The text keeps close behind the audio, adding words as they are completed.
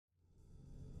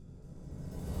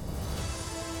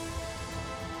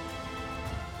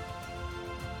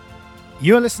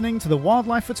You are listening to the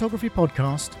Wildlife Photography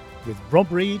Podcast with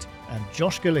Rob Reed and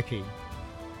Josh Galicki,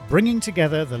 bringing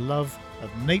together the love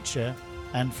of nature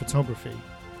and photography.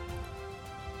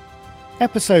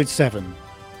 Episode 7.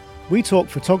 We talk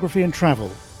photography and travel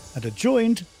and are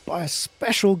joined by a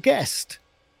special guest.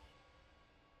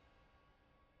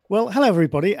 Well, hello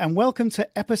everybody and welcome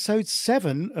to episode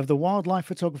 7 of the Wildlife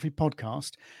Photography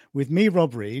Podcast with me,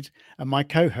 Rob Reed, and my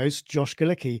co-host, Josh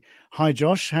Galicki. Hi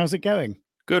Josh, how's it going?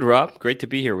 Good, Rob. Great to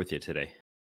be here with you today.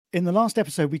 In the last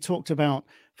episode, we talked about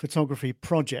photography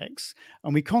projects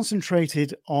and we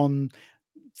concentrated on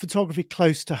photography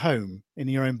close to home in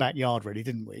your own backyard, really,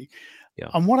 didn't we? Yeah.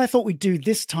 And what I thought we'd do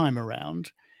this time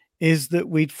around is that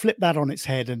we'd flip that on its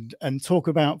head and talk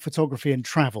about photography and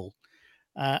travel.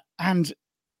 And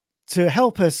to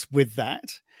help us with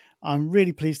that, I'm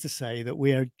really pleased to say that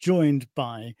we are joined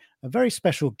by a very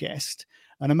special guest,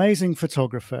 an amazing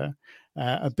photographer,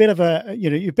 a bit of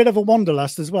a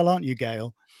wanderlust as well, aren't you,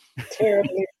 Gail?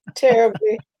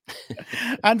 Terribly.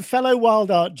 And fellow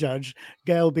wild art judge,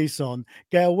 Gail Bisson.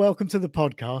 Gail, welcome to the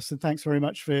podcast, and thanks very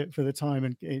much for the time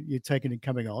and you're taking and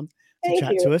coming on to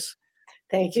chat to us.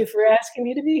 Thank you for asking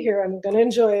me to be here. I'm going to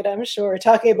enjoy it, I'm sure.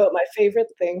 Talking about my favorite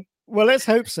thing. Well, let's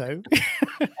hope so.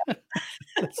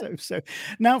 Let's hope so.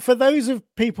 Now, for those of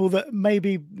people that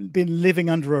maybe been living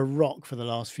under a rock for the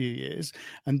last few years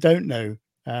and don't know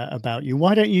about you,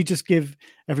 why don't you just give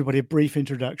everybody a brief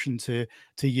introduction to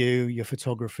you, your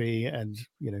photography, and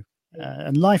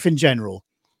and life in general?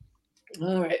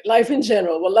 All right, life in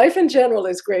general. Well, life in general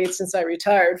is great since I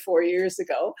retired 4 years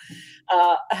ago.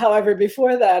 However,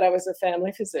 before that, I was a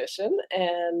family physician,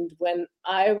 and when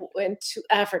I went to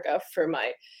Africa for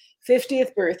my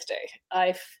 50th birthday,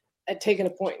 I'd taken a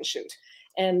point and shoot.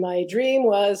 And my dream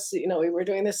was, we were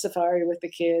doing this safari with the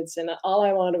kids, and all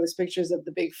I wanted was pictures of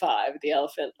the big five, the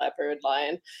elephant, leopard,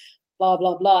 lion, blah,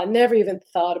 blah, blah. I never even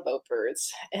thought about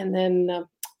birds. And then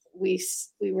we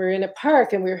were in a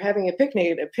park and we were having a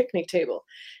picnic at a picnic table.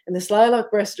 And this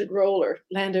lilac-breasted roller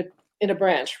landed in a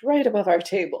branch right above our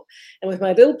table. And with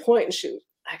my little point and shoot,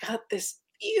 I got this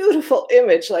beautiful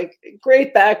image, like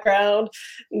great background,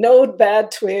 no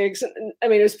bad twigs. I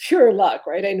mean, it was pure luck,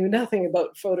 right? I knew nothing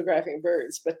about photographing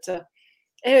birds. But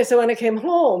anyway, so when I came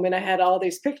home and I had all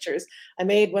these pictures, I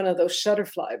made one of those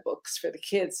Shutterfly books for the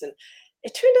kids, and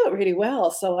it turned out really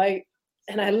well. So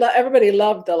everybody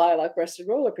loved the lilac-breasted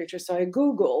roller picture. So I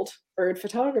Googled bird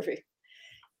photography.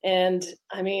 And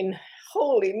I mean,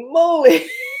 holy moly,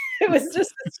 it was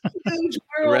just this huge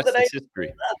world that I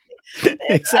history.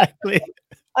 Exactly.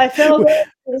 I felt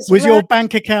was your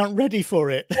bank account ready for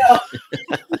it?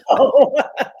 No.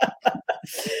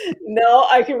 No,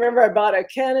 I can remember I bought a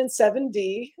Canon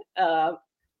 7D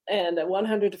and a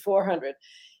 100 to 400,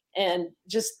 and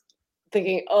just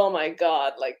thinking, oh my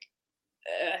God, I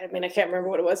can't remember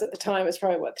what it was at the time. It's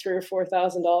probably $3,000 or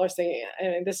 $4,000.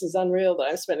 Thinking, this is unreal that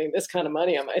I'm spending this kind of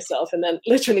money on myself. And then,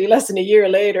 literally less than a year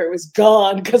later, it was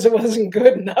gone because it wasn't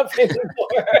good enough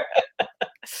anymore.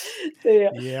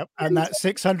 Yeah, and that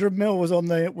 600 mil was on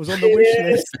the wish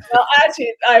list. Well,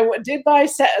 actually, I did buy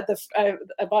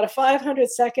I bought a 500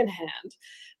 second hand,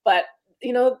 but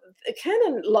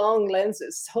Canon long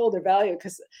lenses hold their value,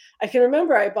 because I can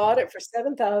remember I bought it for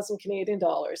 7,000 Canadian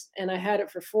dollars and I had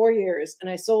it for 4 years and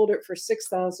I sold it for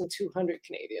 6,200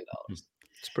 Canadian dollars.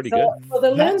 It's pretty good.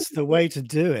 Well, that's the way to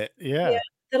do it. Yeah.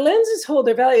 The lenses hold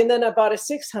their value. And then I bought a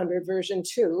 600 version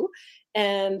too,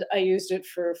 and I used it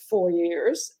for 4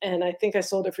 years, and I think I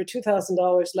sold it for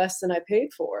 $2,000 less than I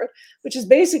paid for it, which is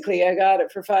basically I got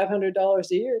it for $500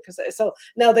 a year. So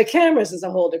now the cameras is a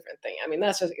whole different thing. I mean,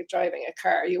 that's just like driving a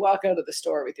car. You walk out of the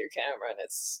store with your camera and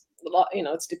it's a lot,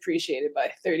 it's depreciated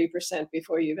by 30%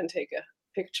 before you even take a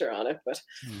picture on it.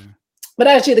 But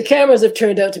actually, the cameras have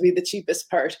turned out to be the cheapest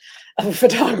part of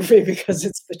photography because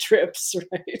it's the trips,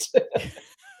 right?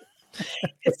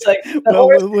 It's like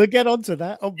we'll get onto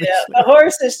that. Obviously, the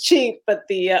horse is cheap, but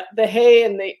the hay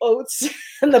and the oats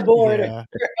and the board, are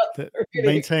really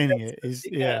maintaining it is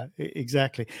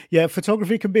exactly. Yeah,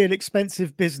 photography can be an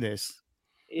expensive business.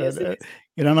 Yes,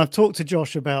 and I've talked to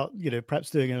Josh about perhaps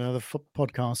doing another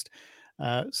podcast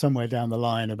somewhere down the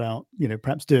line about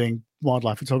perhaps doing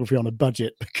wildlife photography on a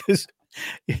budget, because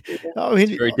it's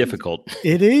very difficult.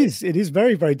 It is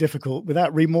very, very difficult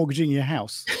without remortgaging your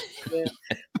house. Yeah.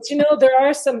 But there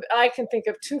are I can think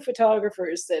of 2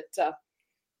 photographers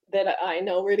that I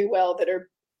know really well that are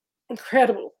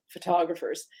incredible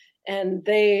photographers, and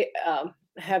they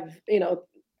have,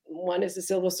 one is a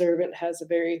civil servant, has a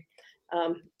very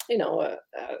a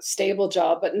stable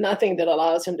job, but nothing that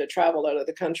allows him to travel out of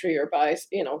the country or buy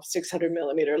 600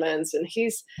 millimeter lens. And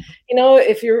he's,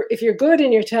 if you're good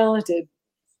and you're talented,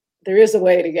 there is a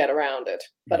way to get around it,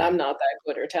 but Yeah. I'm not that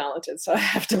good or talented, so I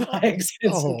have to buy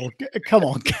expensive. Oh, come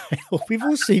on, Gail. We've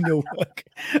all seen your work.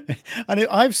 And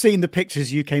I've seen the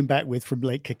pictures you came back with from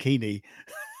Lake Kakini.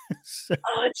 So,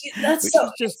 Oh, gee, that's which so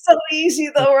is just it's so easy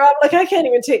though, Rob. Like I can't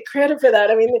even take credit for that.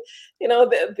 I mean, you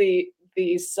know,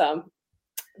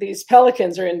 these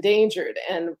pelicans are endangered,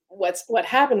 and what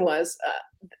happened was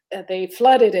they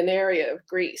flooded an area of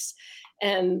Greece,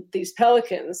 and these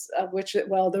pelicans, of which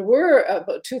there were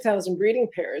about 2,000 breeding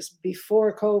pairs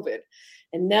before COVID,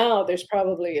 and now there's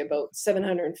probably about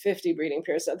 750 breeding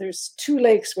pairs. So there's 2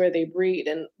 lakes where they breed,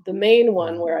 and the main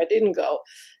one where I didn't go,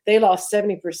 they lost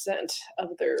 70%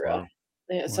 of their. Wow.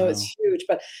 Yeah, so Wow. it's huge,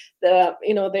 but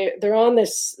they're on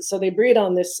this, so they breed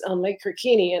on this on Lake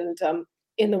Kirkini, and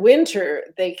in the winter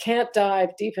they can't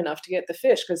dive deep enough to get the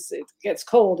fish because it gets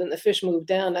cold and the fish move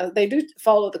down. Now they do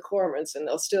follow the cormorants and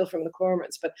they'll steal from the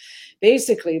cormorants, but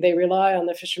basically they rely on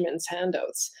the fishermen's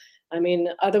handouts. I mean,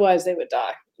 otherwise they would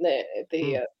die.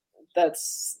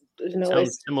 That's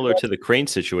Sounds similar to the crane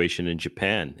situation in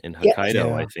Japan, in Yeah. Hokkaido.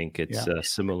 Yeah. I think it's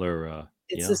similar.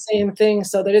 It's the same thing,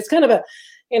 so that it's kind of a,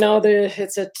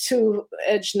 it's a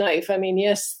two-edged knife. I mean,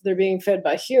 yes, they're being fed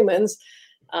by humans,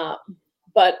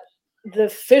 but the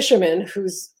fishermen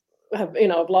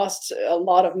have lost a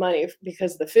lot of money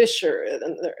because the fish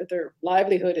and their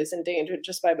livelihood is endangered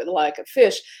just by the lack of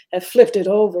fish, have flipped it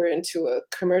over into a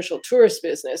commercial tourist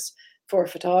business for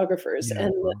photographers. Yeah.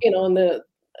 And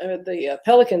the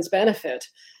pelicans benefit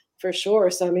for sure.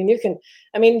 So I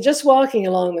mean, just walking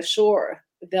along the shore,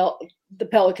 the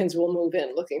pelicans will move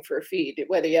in looking for a feed,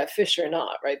 whether you have fish or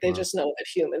not, right? They just know that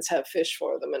humans have fish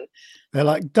for them, and they're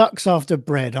like ducks after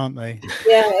bread, aren't they?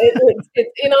 yeah,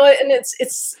 and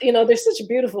it's they're such a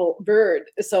beautiful bird.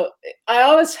 So I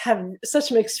always have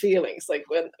such mixed feelings, like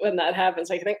when that happens.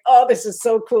 Like I think, oh, this is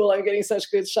so cool, I'm getting such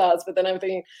good shots, but then I'm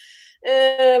thinking,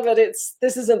 but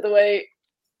this isn't the way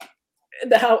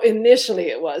how initially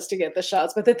it was to get the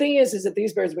shots. But the thing is that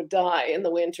these birds would die in the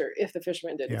winter if the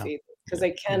fishermen didn't feed them, because they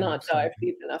cannot dive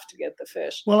deep enough to get the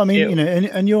fish. Well, I mean,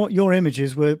 and your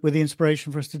images were the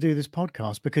inspiration for us to do this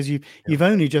podcast, because you've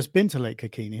only just been to Lake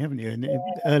Kakini, haven't you, in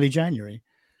early January?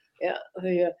 Yeah,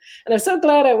 and I'm so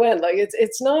glad I went. Like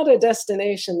it's not a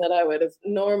destination that I would have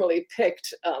normally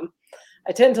picked.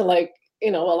 I tend to like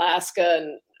Alaska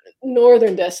and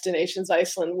northern destinations,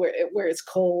 Iceland, where it's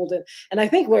cold, and I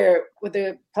think where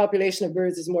the population of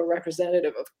birds is more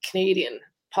representative of Canadian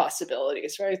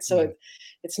possibilities, right? So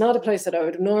it's not a place that I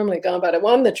would have normally gone, but I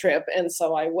won the trip, and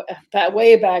so I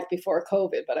way back before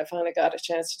COVID, but I finally got a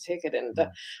chance to take it, and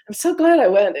I'm so glad I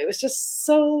went. It was just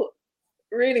so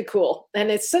really cool, and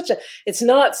it's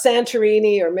not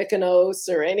Santorini or Mykonos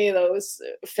or any of those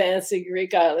fancy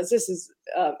Greek islands. This is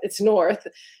it's north.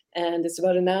 And it's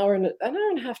about an hour and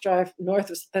a half drive north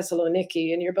of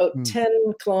Thessaloniki, and you're about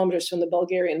 10 kilometers from the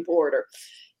Bulgarian border.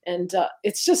 And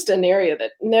it's just an area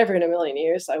that never in a million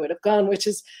years I would have gone, which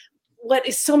is what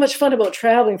is so much fun about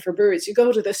traveling for birds. You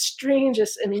go to the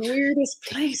strangest and weirdest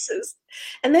places,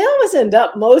 and they always end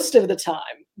up, most of the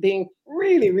time, being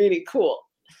really, really cool.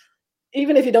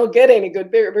 Even if you don't get any good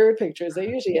bird pictures, they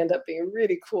usually end up being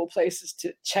really cool places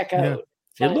to check out.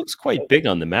 It looks quite big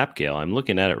on the map, Gail. I'm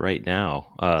looking at it right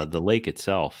now. The lake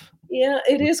itself. Yeah,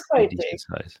 it is quite big.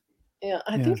 Size. Yeah,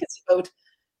 I think it's about.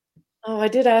 Oh, I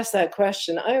did ask that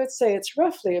question. I would say it's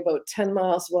roughly about 10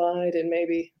 miles wide and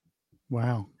maybe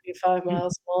 5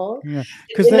 miles long. Yeah,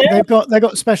 because they've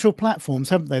got special platforms,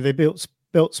 haven't they? They built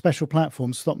special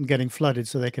platforms to stop them getting flooded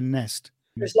so they can nest.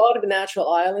 There's a lot of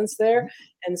natural islands there,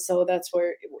 and so that's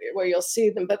where you'll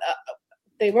see them. But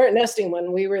they weren't nesting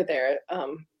when we were there.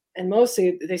 And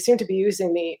mostly they seem to be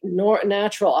using the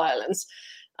natural islands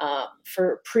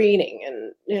for preening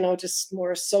and, just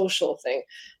more social thing.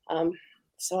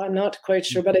 So I'm not quite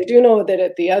sure, but I do know that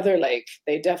at the other lake,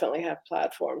 they definitely have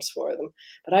platforms for them,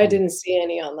 but I didn't see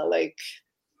any on the lake.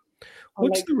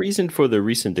 What's the reason for the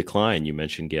recent decline you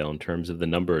mentioned, Gail, in terms of the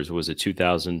numbers? Was it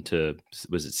 2,000 to,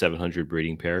 was it 700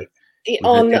 breeding pair?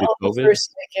 On the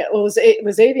first lake, it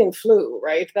was avian flu,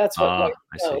 right? That's what wiped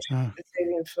them out. It's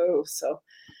avian flu, so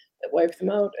it wiped them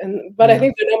out. But I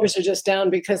think the numbers are just down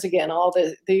because, again, all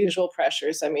the usual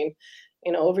pressures. I mean,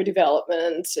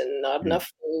 overdevelopment and not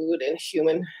enough food, and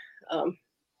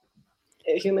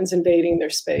humans invading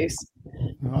their space.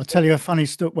 I'll tell you a funny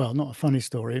story. Well, not a funny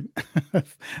story,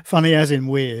 funny as in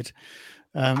weird,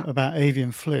 about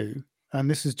avian flu. And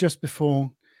this is just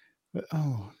before,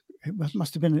 it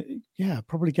must have been,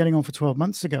 probably getting on for 12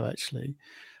 months ago, actually.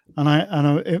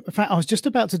 And in fact, I was just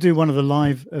about to do one of the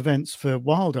live events for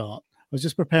Wild Art. I was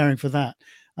just preparing for that,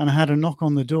 and I had a knock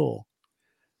on the door,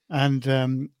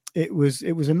 and it was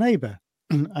a neighbor,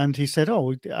 and he said,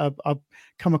 "Oh, I've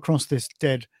come across this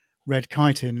dead red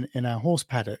kite in our horse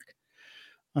paddock."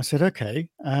 I said, "Okay."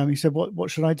 He said,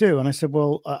 "What should I do?" And I said,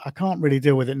 "Well, I can't really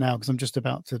deal with it now because I'm just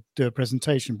about to do a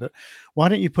presentation. But why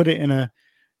don't you put it in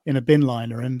a bin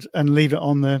liner and leave it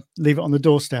on the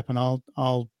doorstep, and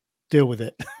I'll deal with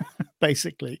it."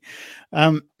 Basically.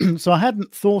 So I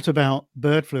hadn't thought about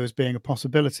bird flu as being a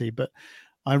possibility, but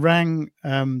I rang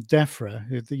DEFRA,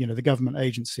 who the government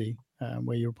agency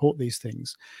where you report these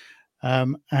things,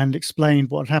 and explained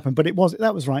what had happened. But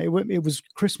that was right. It was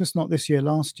Christmas, not this year,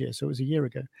 last year. So it was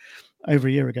over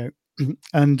a year ago.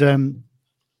 And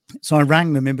so I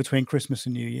rang them in between Christmas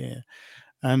and New Year,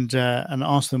 and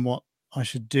asked them what I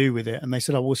should do with it. And they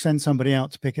said, "I will send somebody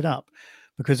out to pick it up,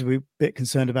 because we're a bit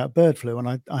concerned about bird flu." And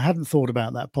I hadn't thought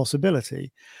about that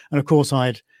possibility. And of course,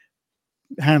 I'd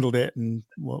handled it and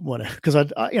whatever, because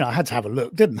I had to have a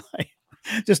look, didn't I?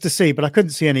 Just to see, but I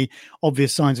couldn't see any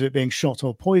obvious signs of it being shot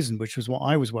or poisoned, which was what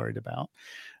I was worried about.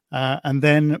 And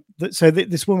then,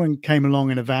 this woman came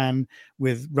along in a van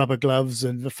with rubber gloves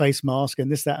and the face mask and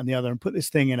this, that, and the other, and put this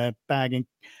thing in a bag and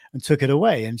took it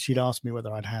away. And she'd asked me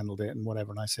whether I'd handled it and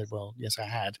whatever. And I said, "Well, yes, I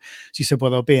had." She said,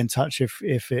 "Well, they'll be in touch if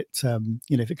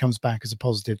it comes back as a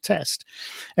positive test."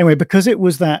 Anyway, because it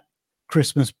was that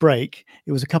Christmas break,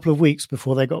 it was a couple of weeks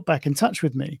before they got back in touch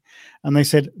with me. And they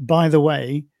said, "By the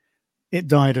way, it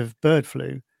died of bird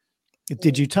flu.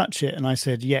 Did you touch it?" And I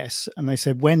said, "Yes." And they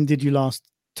said, "When did you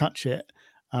last touch it?"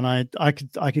 And I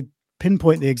could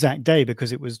pinpoint the exact day,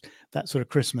 because it was that sort of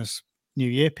Christmas New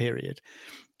Year period.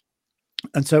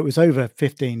 And so it was over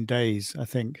 15 days, I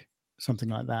think, something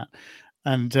like that.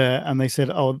 And they said,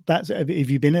 "Oh, have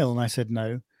you been ill?" And I said,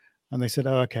 "No." And they said,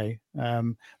 "Oh, okay,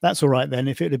 that's all right then.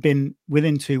 If it had been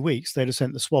within 2 weeks, they'd have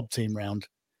sent the swab team round,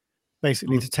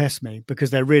 basically to test me, because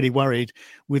they're really worried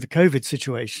with the COVID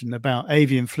situation about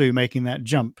avian flu making that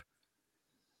jump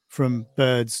from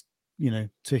birds,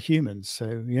 to humans."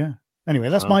 So yeah. Anyway,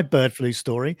 that's my bird flu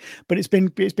story. But it's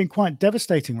been quite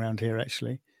devastating around here,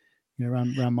 actually,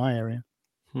 around my area.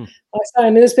 I saw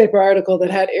a newspaper article that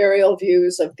had aerial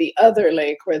views of the other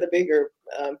lake where the bigger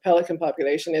pelican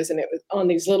population is, and it was on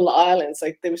these little islands.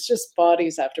 Like, there was just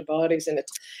bodies after bodies in it,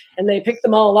 and they picked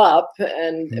them all up.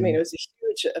 And I mean, it was a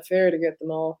huge affair to get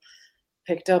them all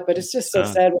picked up. But it's just so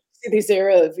sad when you see these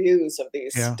aerial views of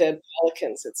these dead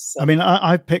pelicans. It's. I mean,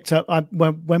 I picked up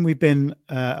when we've been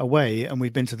away and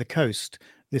we've been to the coast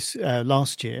this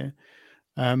last year,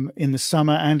 in the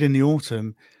summer and in the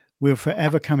autumn. We were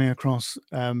forever coming across,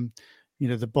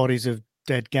 the bodies of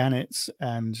dead gannets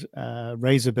and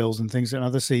razorbills and things, and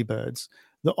other seabirds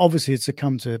that obviously had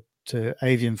succumbed to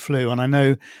avian flu. And I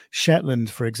know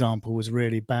Shetland, for example, was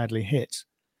really badly hit.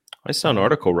 I saw an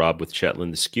article, Rob, with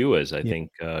Shetland, the skuas. I think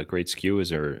great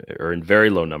skuas are in very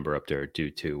low number up there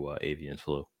due to avian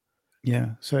flu.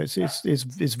 Yeah, so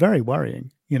it's very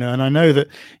worrying, and I know that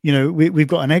we've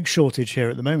got an egg shortage here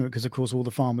at the moment, because of course all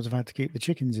the farmers have had to keep the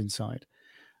chickens inside.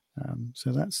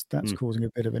 So that's causing a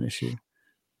bit of an issue.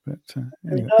 But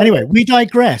anyway, we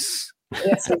digress.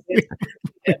 Yes, we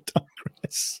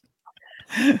digress.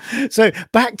 So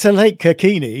back to Lake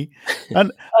Kirkini,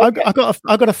 and okay. I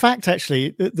got a fact,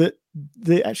 actually, that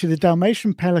the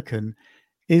Dalmatian pelican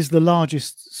is the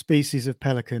largest species of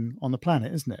pelican on the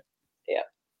planet, isn't it? Yeah,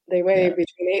 they weigh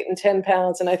between 8 and 10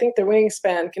 pounds, and I think their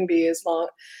wingspan can be as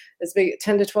big,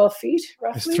 10 to 12 feet,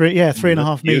 roughly. It's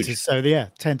 3.5 meters. So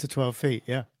 10 to 12 feet.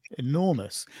 Yeah.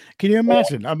 Enormous. Can you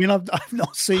imagine? I mean, I've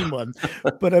not seen one,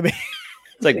 but I mean,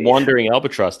 it's like wandering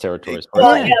albatross territory.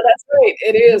 Well, yeah, that's right.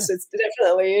 It is. It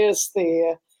definitely is.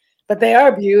 But they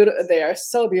are beautiful. They are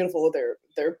so beautiful with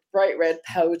their bright red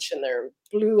pouch and their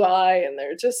blue eye, and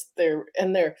they're just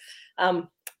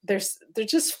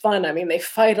just fun. I mean, they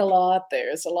fight a lot.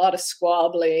 There's a lot of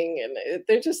squabbling, and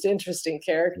they're just interesting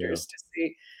characters to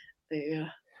see.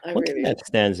 One thing that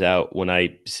stands out when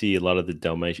I see a lot of the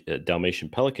Dalmatian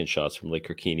pelican shots from Lake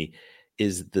Kirkini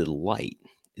is the light.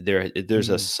 There's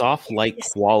a soft light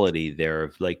quality there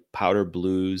of like powder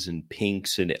blues and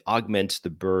pinks, and it augments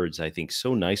the birds, I think,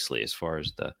 so nicely as far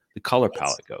as the color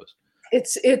palette goes.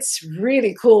 It's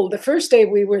really cool. The first day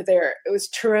we were there, it was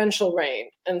torrential rain,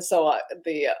 and so I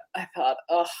thought,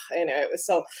 it was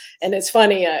so. And it's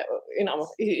funny,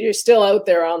 you're still out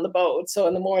there on the boat. So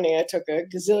in the morning, I took a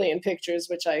gazillion pictures,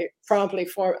 which I promptly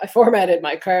formatted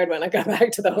my card when I got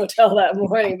back to the hotel that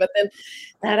morning. But then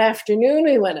that afternoon,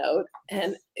 we went out,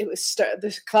 and it was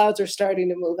the clouds were starting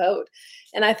to move out,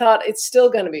 and I thought it's still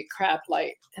going to be crap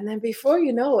light. And then before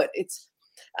you know it,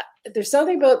 there's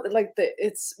something about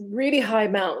it's really high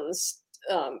mountains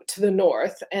to the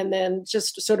north, and then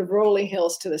just sort of rolling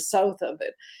hills to the south of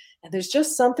it. And there's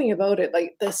just something about it,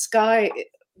 like the sky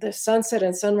the sunset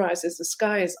and sunrises, the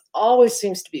sky is always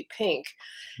seems to be pink,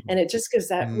 and it just gives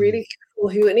that really cool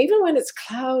hue. And even when it's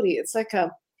cloudy, it's like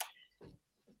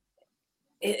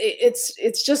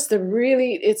it's just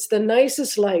it's the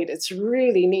nicest light. It's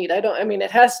really neat. I mean,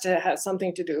 it has to have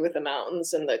something to do with the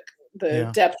mountains and the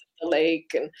depth of the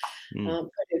lake, and but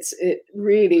it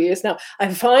really is. Now I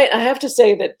have to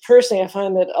say that personally I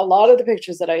find that a lot of the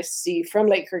pictures that I see from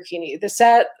Lake Kirkini,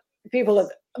 people have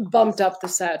bumped up the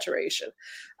saturation,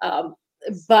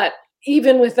 but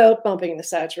even without bumping the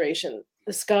saturation,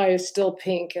 the sky is still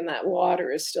pink and that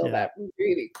water is still that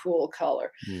really cool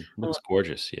color. Looks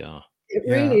gorgeous. Yeah. It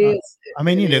really is. I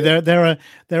mean, there are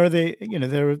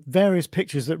there are various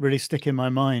pictures that really stick in my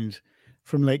mind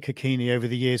from Lake Kirkini over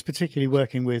the years, particularly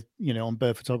working with, on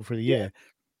Bird Photographer of the Year,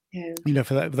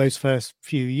 for those first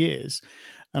few years.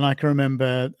 And I can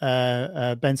remember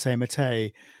Bensei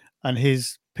Mate and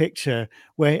his picture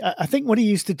where I think what he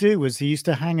used to do was he used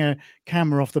to hang a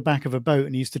camera off the back of a boat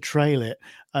and he used to trail it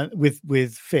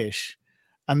with fish.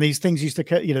 And these things used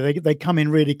to, they come in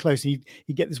really close. You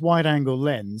get this wide angle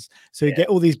lens. So you get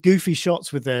all these goofy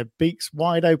shots with their beaks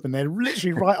wide open. They're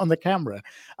literally right on the camera.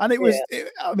 And they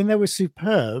were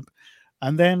superb.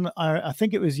 And then I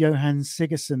think it was Johan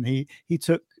Sigurdsson. He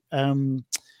took a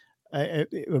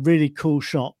really cool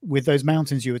shot with those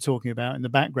mountains you were talking about in the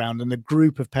background and the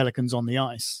group of pelicans on the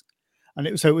ice. And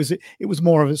it was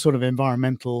more of a sort of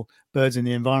environmental birds in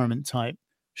the environment type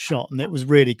shot, and it was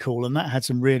really cool, and that had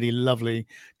some really lovely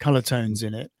color tones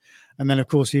in it. And then of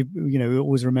course you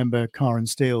always remember Karen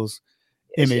Steele's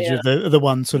image of the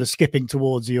one sort of skipping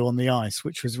towards you on the ice,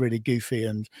 which was really goofy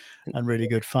and really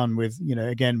good fun with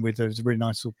again with those really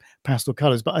nice pastel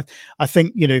colors. But I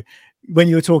think when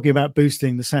you were talking about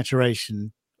boosting the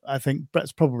saturation, I think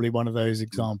that's probably one of those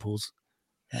examples.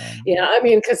 I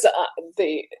mean, because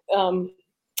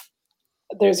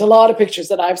there's a lot of pictures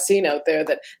that I've seen out there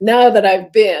that now that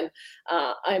I've been,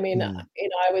 I mean, I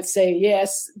would say,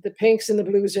 yes, the pinks and the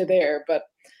blues are there, but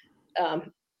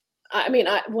I mean,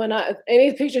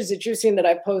 any pictures that you've seen that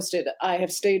I posted, I have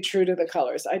stayed true to the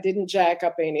colors. I didn't jack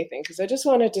up anything because I just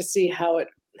wanted to see how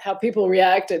people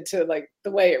reacted to like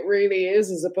the way it really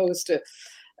is, as opposed to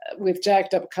with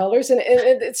jacked up colors. And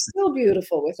it's still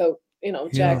beautiful without,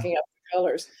 jacking up the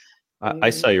colors.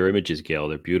 I saw your images, Gail.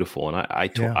 They're beautiful. And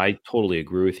I totally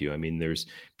agree with you. I mean, there's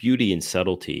beauty and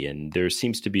subtlety, and there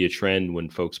seems to be a trend when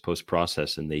folks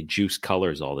post-process and they juice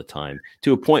colors all the time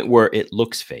to a point where it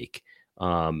looks fake.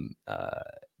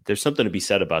 There's something to be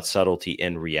said about subtlety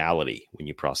and reality when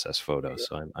you process photos.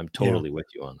 So I'm totally with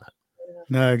you on that.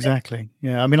 No, exactly.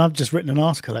 Yeah. I mean, I've just written an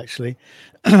article actually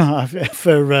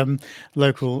for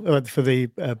local, for the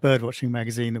birdwatching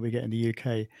magazine that we get in the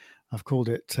UK. I've called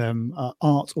it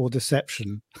Art or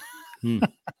Deception,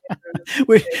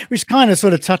 which kind of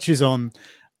sort of touches on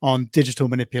digital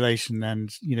manipulation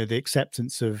and, the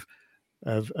acceptance of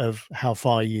how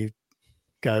far you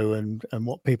go and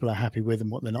what people are happy with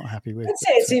and what they're not happy with. I'd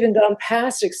say it's even gone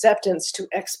past acceptance to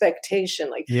expectation.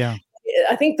 Like,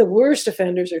 I think the worst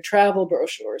offenders are travel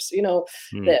brochures,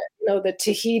 the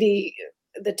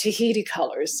Tahiti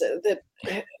colors that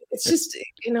it's just,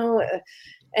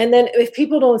 and then if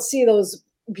people don't see those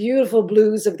beautiful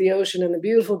blues of the ocean and the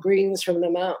beautiful greens from the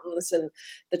mountains and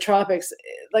the tropics,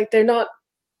 like they're not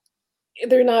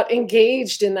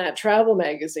engaged in that travel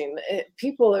magazine.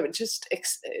 People are just,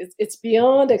 it's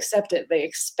beyond accepted. They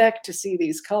expect to see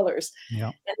these colors,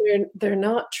 and they're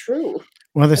not true.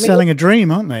 Well, they're selling a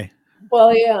dream, aren't they?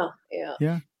 Well,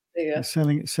 yeah. They're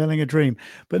selling a dream.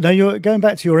 But now you're going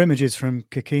back to your images from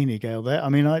Kirkini, Gail. There, I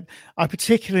mean, I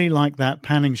particularly like that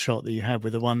panning shot that you had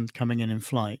with the one coming in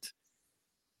flight.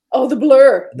 Oh, the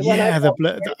blur. The blur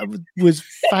that was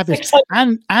fabulous,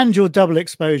 and your double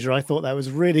exposure. I thought that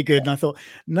was really good, and I thought,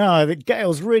 no, that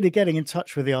Gail's really getting in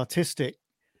touch with the artistic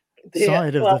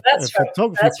side of the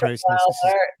photography process. This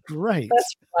is great.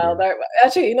 That's wild art.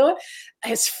 Actually, you know what?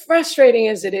 As frustrating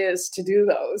as it is to do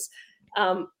those,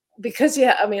 because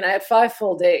I mean, I had 5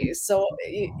 full days, so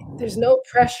there's no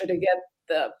pressure to get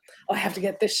I have to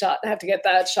get this shot, I have to get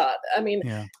that shot. I mean,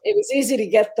 it was easy to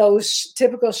get those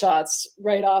typical shots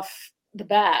right off the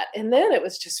bat, and then it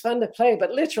was just fun to play.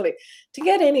 But literally, to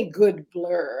get any good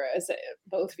blur, as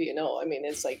both of you know, I mean,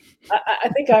 it's like I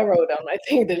think I wrote on my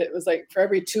thing that it was like for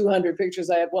every 200 pictures,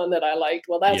 I had one that I liked.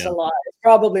 Well, that's a lie. It's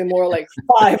probably more like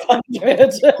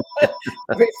 500.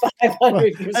 Every 500.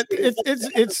 Well,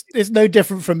 it's no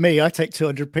different from me. I take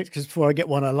 200 pictures before I get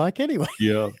one I like anyway.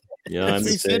 As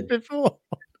we said before.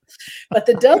 But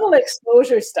the double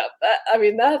exposure stuff,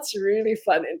 that's really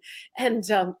fun. And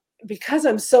because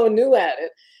I'm so new at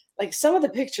it, like some of the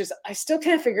pictures, I still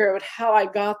can't figure out how I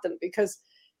got them, because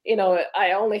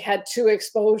I only had 2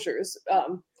 exposures.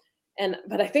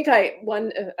 But I think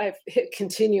I've hit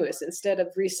continuous instead of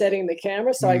resetting the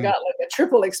camera, so I got like a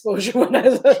triple exposure when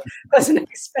I wasn't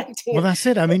expecting Well, it. that's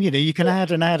it. I mean, you can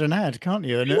add and add and add, can't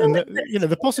you? And, I know,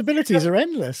 the possibilities are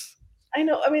endless. I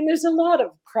know. I mean, there's a lot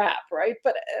of crap, right?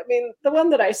 But I mean, the one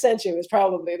that I sent you is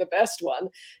probably the best one,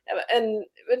 and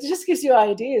it just gives you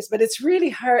ideas. But it's really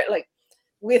hard, like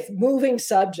with moving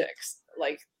subjects,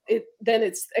 like then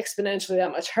it's exponentially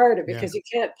that much harder because you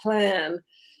can't plan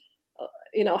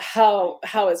how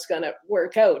it's going to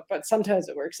work out, but sometimes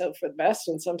it works out for the best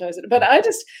and sometimes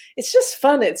it's just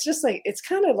fun. It's just like, it's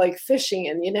kind of like fishing,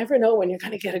 and you never know when you're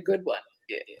going to get a good one.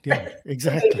 Yeah,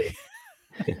 exactly.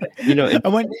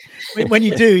 And when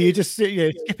you do, you just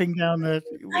skipping down the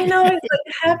I know, it's like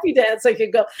a happy dance, like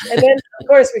you go. And then of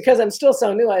course, because I'm still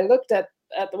so new, I looked at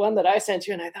the one that I sent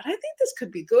you and I thought, I think this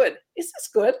could be good. Is this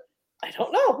good? I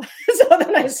don't know. So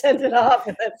then I sent it off.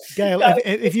 And then, Gail,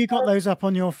 have you got those up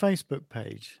on your Facebook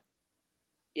page?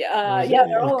 Yeah,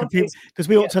 they're all because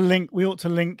we ought to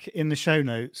link in the show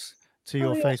notes to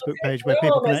your Facebook page where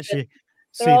people can actually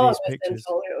see these pictures.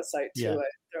 Site too.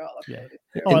 They're all uploaded.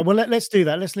 All right, well let's do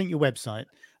that. Let's link your website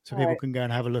so people can go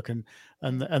and have a look and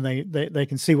they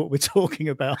can see what we're talking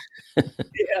about.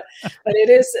 Yeah, but it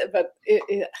is. But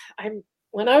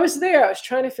when I was there, I was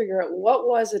trying to figure out what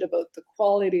was it about the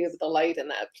quality of the light in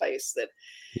that place that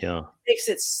makes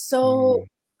it so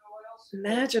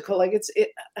magical. Like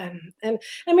and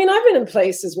I mean, I've been in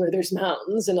places where there's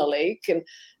mountains and a lake,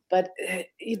 but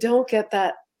you don't get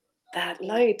that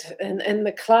light and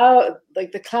the cloud.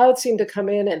 Like the clouds seem to come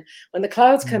in, and when the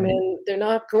clouds come in, they're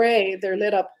not gray; they're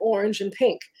lit up orange and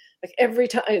pink. Like every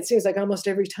time, it seems like almost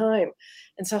every time.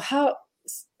 And so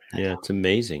it's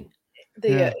amazing.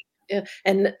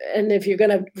 And if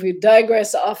we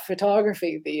digress off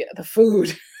photography, the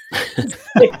food. Isn't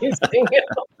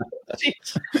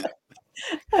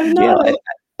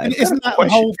that the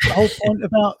whole point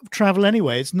about travel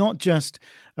anyway? It's not just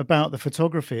about the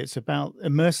photography; it's about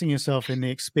immersing yourself in the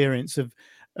experience of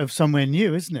somewhere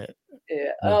new, isn't it?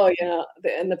 Yeah. Oh, yeah.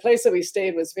 And the place that we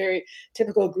stayed was very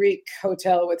typical Greek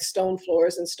hotel with stone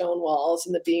floors and stone walls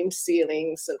and the beamed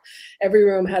ceilings, and every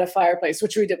room had a fireplace,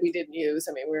 which we didn't use.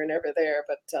 I mean, we were never there,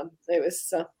 but it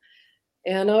was.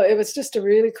 It was just a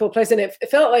really cool place, and it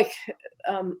felt like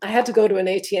I had to go to an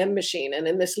ATM machine, and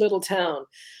in this little town,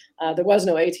 there was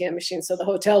no ATM machine, so the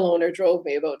hotel owner drove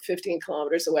me about 15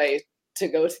 kilometers away to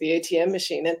go to the ATM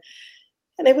machine,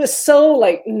 and it was so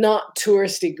like not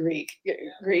touristy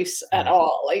Greece at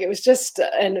all. Like it was just,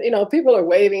 and people are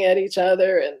waving at each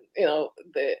other, and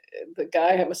the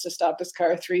guy must have stopped his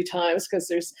car 3 times because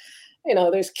there's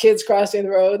kids crossing the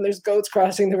road and there's goats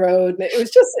crossing the road. And it was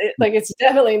just like, it's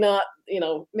definitely not,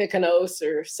 Mykonos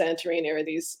or Santorini or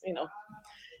these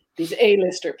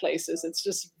A-lister places. It's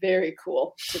just very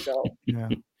cool to go. Yeah.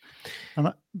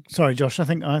 Sorry, Josh, I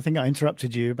think I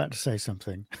interrupted you. About to say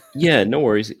something. Yeah, no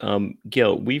worries.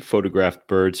 Gail, we've photographed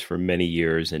birds for many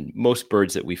years, and most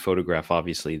birds that we photograph,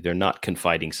 obviously, they're not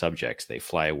confiding subjects. They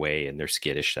fly away and they're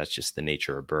skittish. That's just the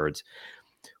nature of birds.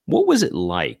 What was it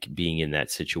like being in that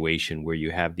situation where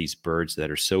you have these birds that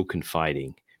are so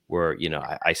confiding, where,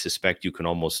 I suspect you can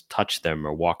almost touch them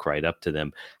or walk right up to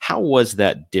them? How was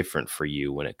that different for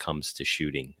you when it comes to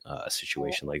shooting a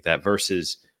situation like that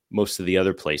versus most of the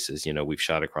other places, we've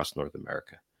shot across North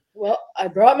America? Well, I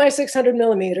brought my 600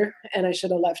 millimeter and I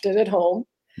should have left it at home.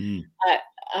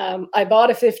 I bought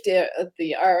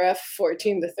the RF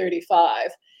 14 to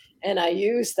 35, and I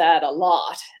used that a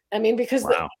lot. I mean, because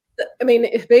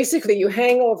basically you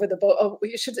hang over the boat. Oh,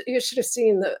 you should have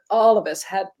seen that all of us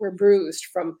were bruised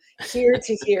from here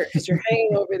to here because you're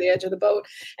hanging over the edge of the boat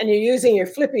and you're using your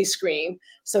flippy screen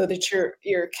so that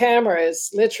your camera is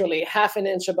literally half an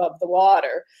inch above the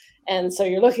water. And so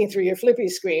you're looking through your flippy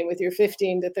screen with your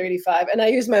 15 to 35. And I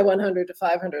use my 100 to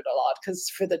 500 a lot because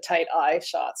for the tight eye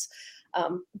shots.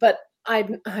 But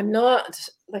I'm not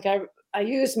like, I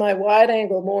use my wide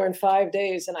angle more in 5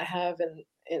 days than I have in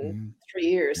 3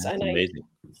 years. That's and amazing.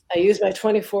 I use my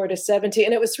 24 to 70,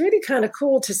 and it was really kind of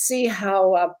cool to see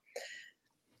how,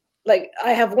 like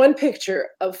I have one picture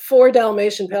of 4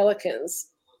 Dalmatian pelicans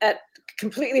at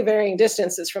completely varying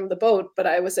distances from the boat, but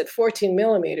I was at 14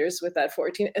 millimeters with that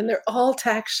 14, and they're all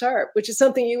tack sharp, which is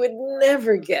something you would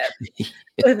never get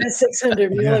with a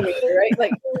 600 millimeter, right?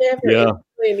 Like never in a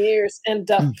million years. And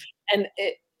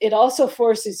it also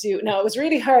forces you. Now it was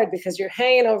really hard because you're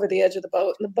hanging over the edge of the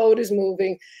boat and the boat is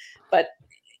moving, but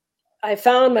I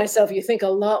found myself, you think a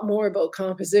lot more about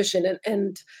composition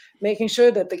and making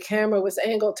sure that the camera was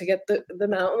angled to get the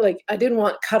mountain. Like I didn't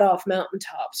want cut off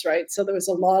mountaintops, right? So there was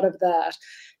a lot of that.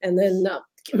 And then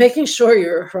making sure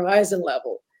your horizon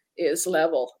level is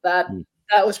level. That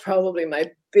was probably my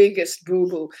biggest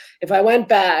boo-boo. If I went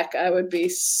back, I would be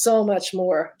so much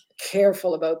more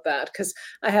careful about that, because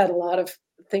I had a lot of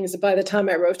things that by the time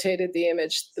I rotated the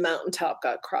image, the mountaintop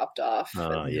got cropped off.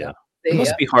 Yeah. It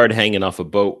must be hard hanging off a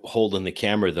boat, holding the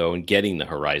camera though, and getting the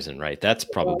horizon right. That's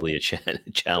probably a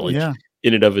challenge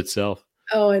in and of itself.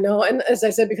 Oh, I know. And as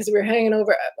I said, because we were hanging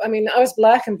over, I mean, I was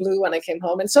black and blue when I came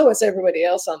home, and so was everybody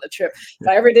else on the trip. If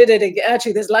I ever did it again,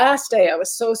 actually, this last day, I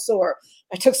was so sore.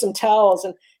 I took some towels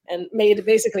and made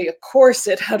basically a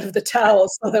corset out of the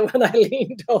towels so that when I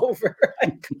leaned over,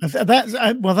 that's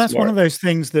Smart. One of those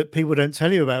things that people don't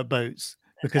tell you about boats,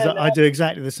 because I do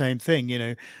exactly the same thing. You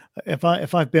know, if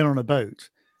I've been on a boat,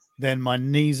 then my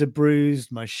knees are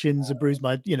bruised, my shins are bruised,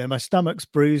 my stomach's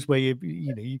bruised, where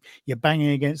you're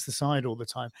banging against the side all the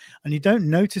time, and you don't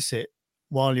notice it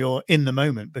while you're in the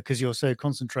moment because you're so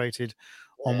concentrated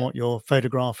on what you're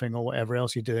photographing or whatever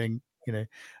else you're doing,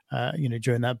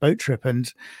 during that boat trip.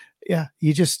 And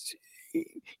you just,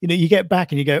 you get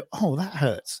back and you go, oh, that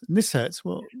hurts and this hurts.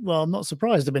 Well, I'm not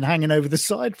surprised. I've been hanging over the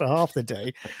side for half the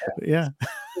day. But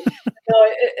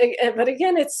but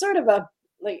again, it's sort of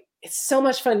it's so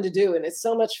much fun to do, and it's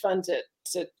so much fun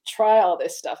to try all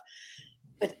this stuff.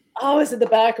 But always at the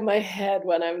back of my head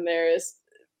when I'm there is,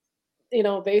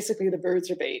 basically the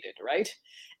birds are baited, right?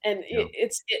 And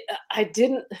I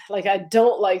don't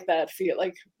like that feel.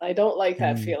 Like, I don't like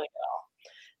that feeling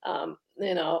at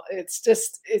all. It's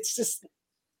just,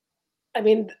 I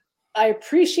mean, I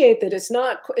appreciate that it's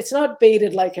not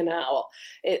baited like an owl.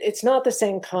 It's not the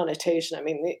same connotation. I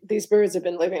mean, these birds have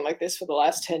been living like this for the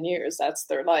last 10 years. That's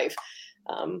their life.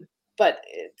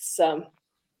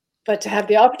 But to have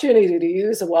the opportunity to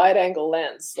use a wide angle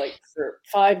lens, like for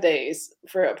 5 days,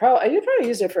 you probably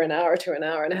use it for an hour to an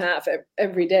hour and a half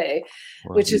every day,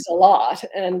 which is a lot.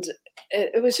 And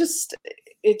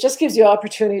it just gives you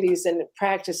opportunities and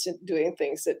practice in doing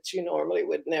things that you normally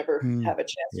would never have a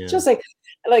chance. Yeah. Just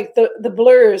like the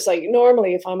blurs, like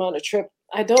normally if I'm on a trip,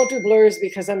 I don't do blurs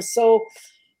because I'm so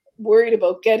worried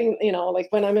about getting, like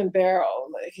when I'm in Barrow,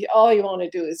 like all you want to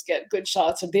do is get good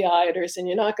shots of the eiders, and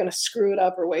you're not going to screw it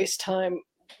up or waste time,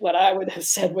 what I would have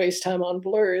said waste time on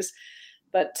blurs.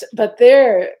 But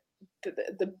they're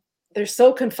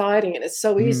so confiding, and it's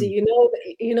so easy.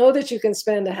 You know that you can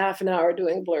spend a half an hour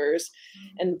doing blurs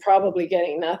and probably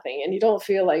getting nothing, and you don't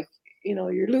feel like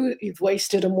you've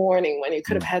wasted a morning when you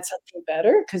could have had something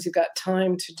better because you got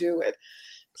time to do it.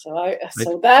 So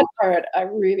that part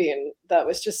that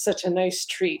was just such a nice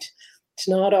treat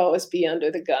to not always be under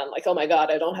the gun. Like, oh my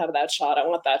God, I don't have that shot. I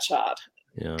want that shot.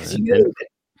 Yeah. And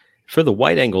for the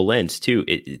wide angle lens too,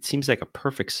 it seems like a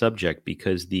perfect subject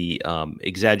because the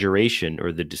exaggeration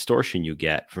or the distortion you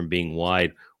get from being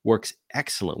wide works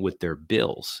excellent with their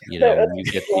bills. You get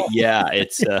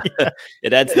it's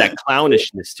it adds that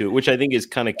clownishness to it, which I think is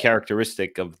kind of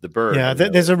characteristic of the bird. Yeah,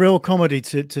 there's a real comedy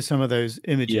to some of those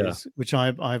images, which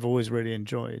I've always really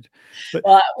enjoyed.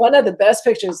 But one of the best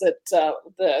pictures that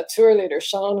the tour leader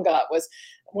Sean got was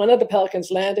one of the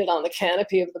pelicans landed on the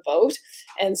canopy of the boat,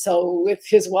 and so with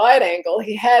his wide angle,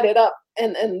 he had it up,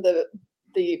 and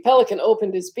the pelican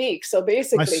opened his beak. So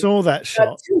basically, I saw that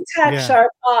shot. Two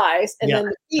sharp eyes, and then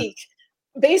the beak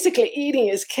basically eating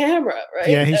his camera, right?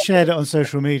 Yeah, he shared it on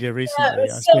social media recently.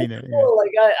 I've seen it. Cool.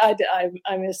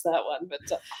 I missed that one, but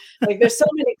there's so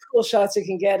many cool shots you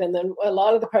can get, and then a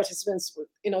lot of the participants,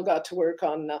 got to work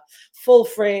on full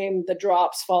frame, the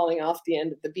drops falling off the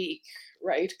end of the beak,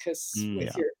 right? Because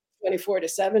if you're 24 to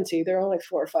 70, they're only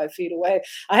 4 or 5 feet away.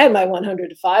 I had my 100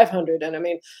 to 500, and I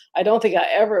mean, I don't think I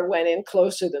ever went in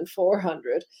closer than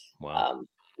 400. Wow.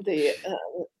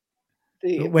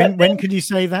 When can you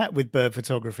say that with bird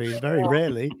photography? Very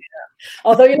rarely. Yeah.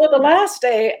 Although, the last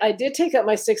day I did take up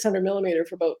my 600 millimeter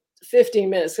for about 15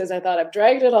 minutes because I thought I've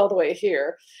dragged it all the way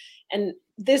here, and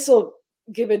this will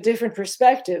give a different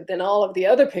perspective than all of the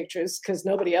other pictures because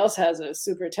nobody else has a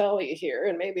super tele here,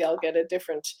 and maybe I'll get a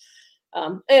different.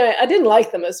 Anyway, I didn't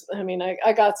like them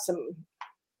I got some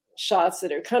shots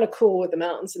that are kind of cool with the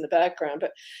mountains in the background,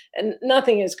 and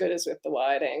nothing as good as with the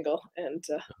wide angle. And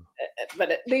but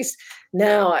at least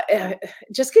now it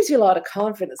just gives you a lot of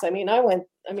confidence.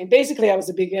 Basically I was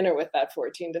a beginner with that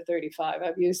 14 to 35.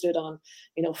 I've used it on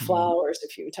flowers a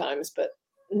few times, but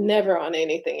never on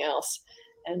anything else.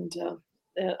 And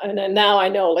now I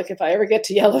know, like, if I ever get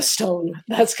to Yellowstone,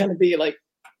 that's going to be like,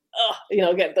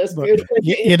 get those beautiful.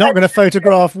 You're not going to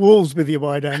photograph wolves with your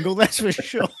wide angle, that's for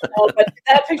sure. But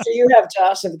that picture you have,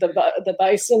 Josh, of the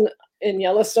bison in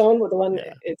Yellowstone, with the one,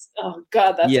 it's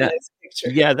that's a nice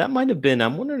picture. Yeah, that might have been.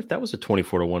 I'm wondering if that was a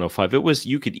 24 to 105. It was.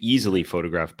 You could easily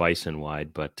photograph bison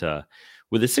wide, but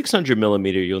With a 600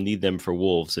 millimeter, you'll need them for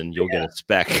wolves, and you'll get a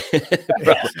speck,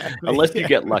 Exactly. unless you Yeah.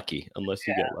 get lucky. Unless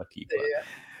you get lucky, but Yeah.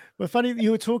 Well, funny that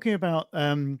you were talking about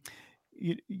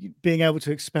being able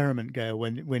to experiment, Gail,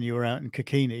 when you were out in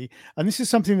Kokini, and this is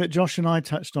something that Josh and I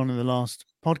touched on in the last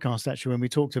podcast, actually, when we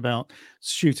talked about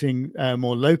shooting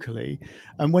more locally,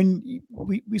 and when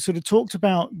we sort of talked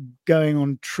about going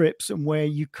on trips and where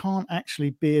you can't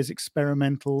actually be as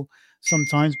experimental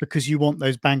sometimes because you want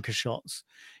those banker shots.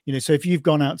 So if you've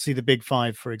gone out to see the Big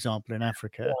Five, for example, in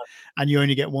Africa, and you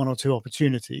only get one or two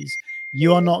opportunities,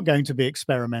 you are not going to be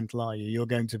experimental, are you? You're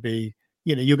going to be,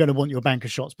 you're going to want your banker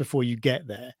shots before you get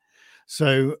there.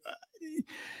 So,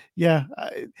 yeah,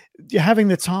 having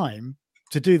the time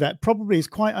to do that probably is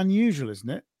quite unusual, isn't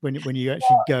it? When you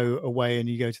actually go away and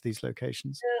you go to these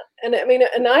locations. Yeah. And I mean,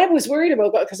 and I was worried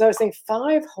about, because I was thinking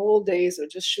 5 whole days of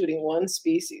just shooting one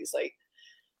species, like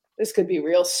this could be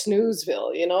real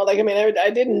snoozeville, like, I mean, I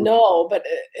didn't know, but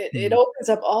it opens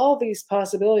up all these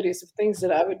possibilities of things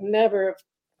that I would never have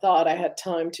thought I had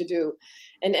time to do.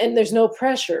 And there's no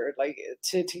pressure, like,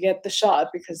 to get the shot,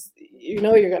 because you're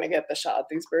going to get the shot.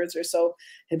 These birds are so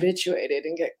habituated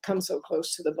and come so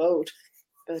close to the boat.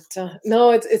 But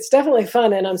no, it's definitely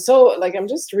fun, and I'm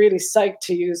just really psyched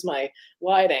to use my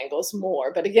wide angles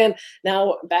more. But again,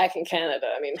 now back in Canada,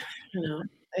 I mean,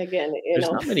 again, there's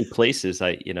not many places.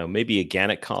 Maybe a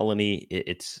gannet colony.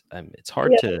 It's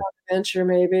hard to venture.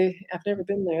 Maybe I've never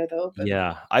been there though. But.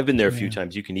 Yeah, I've been there a few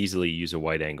times. You can easily use a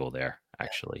wide angle there,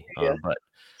 actually. But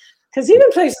because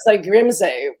even places like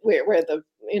Grimsay, where the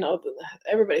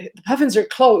the puffins are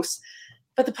close,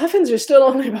 but the puffins are still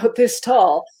only about this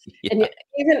tall. Yeah.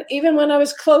 And even when I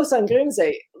was close on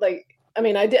Grimsay, like, I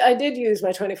mean, I did use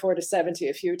my 24-70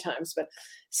 a few times, but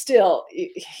still,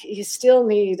 you still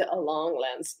need a long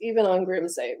lens, even on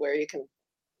Grimsay, where you can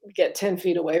get 10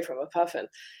 feet away from a puffin.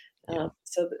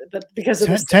 But because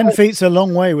of 10 feet's a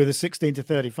long way with a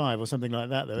 16-35 or something like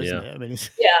that, though, isn't it? I mean,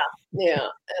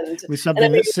 and with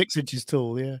something that's 6 inches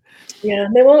tall, and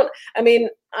they won't. I mean,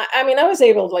 I was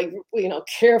able to, like,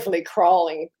 carefully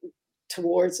crawling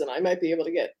towards them. I might be able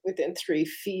to get within 3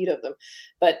 feet of them,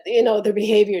 but their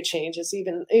behavior changes.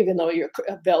 Even though you're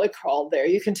a belly crawl there,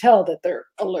 you can tell that they're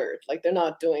alert, like they're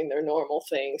not doing their normal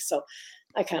thing. So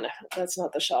that's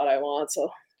not the shot I want. So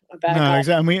no,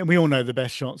 exactly. And we all know the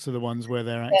best shots are the ones where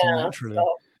they're acting naturally.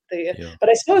 But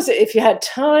I suppose if you had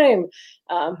time,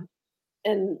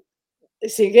 and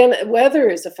see, again, weather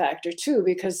is a factor too,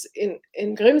 because in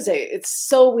Grimsay it's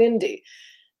so windy.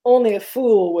 Only a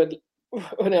fool would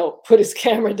put his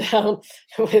camera down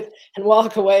and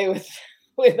walk away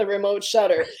with a remote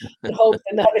shutter and hope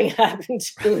that nothing happened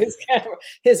to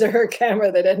his or her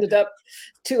camera that ended up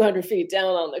 200 feet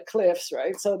down on the cliffs,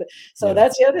 right? So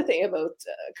that's the other thing about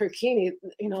Kirkini.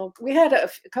 We had a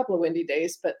couple of windy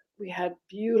days, but we had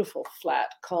beautiful, flat,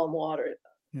 calm water.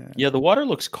 Yeah, the water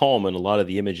looks calm in a lot of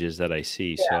the images that I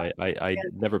see. So I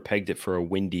never pegged it for a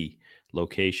windy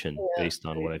location based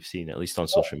on what I've seen, at least on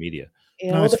social media.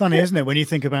 No, it's funny, isn't it, when you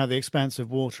think about the expanse of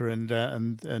water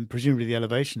and presumably the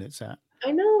elevation it's at.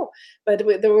 I know, but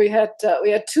we had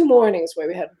 2 mornings where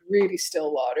we had really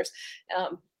still waters,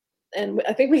 and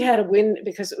I think we had a wind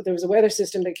because there was a weather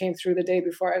system that came through the day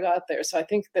before I got there. So I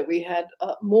think that we had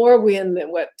more wind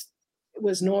than what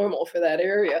was normal for that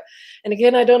area. And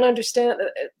again, I don't understand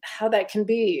how that can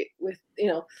be with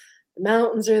the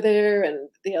mountains are there and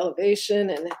the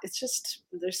elevation, and it's just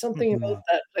there's something about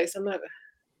that place.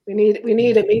 We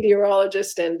need a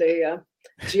meteorologist and a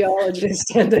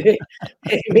geologist and a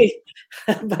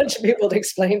bunch of people to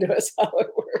explain to us how it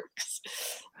works.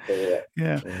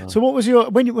 So what was your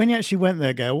when you actually went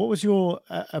there, Gail? What was your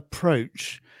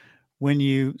approach when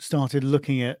you started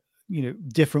looking at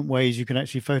different ways you can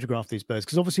actually photograph these birds?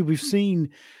 Because obviously we've seen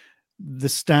the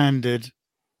standard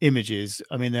images.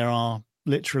 I mean, there are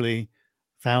literally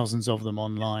thousands of them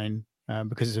online.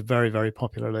 Because it's a very, very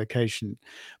popular location.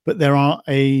 But there are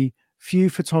a few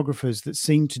photographers that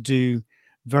seem to do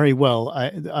very well.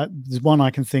 There's one I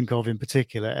can think of in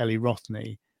particular, Ellie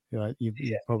Rothney.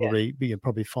 You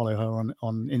probably follow her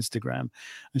on Instagram,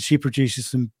 and she produces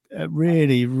some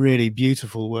really, really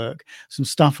beautiful work.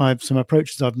 Some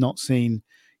approaches I've not seen,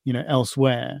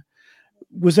 elsewhere.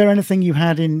 Was there anything you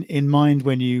had in mind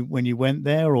when you went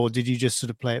there, or did you just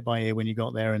sort of play it by ear when you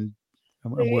got there and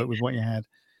work with what you had?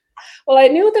 Well, I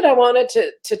knew that I wanted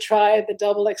to try the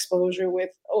double exposure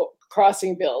with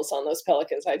crossing bills on those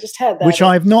pelicans. I just had that, which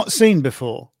I've not seen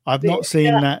before. I've not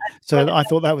seen that, so I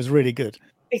thought that was really good.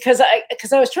 Because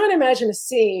I was trying to imagine a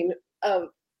scene of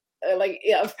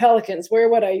of pelicans. Where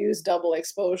would I use double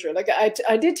exposure? Like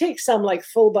I did take some like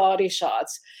full body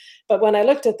shots, but when I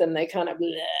looked at them, they kind of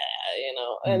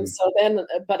And so then,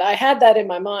 but I had that in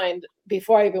my mind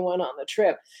before I even went on the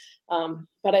trip.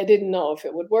 But I didn't know if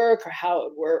it would work or how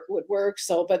it would work.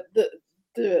 So, but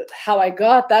the how I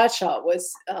got that shot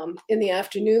was in the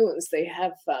afternoons. They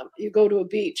have you go to a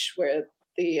beach where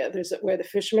where the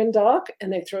fishermen dock,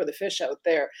 and they throw the fish out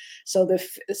there. So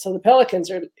the pelicans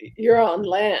you're on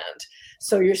land,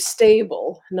 so you're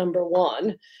stable. Number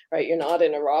one, right? You're not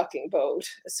in a rocking boat,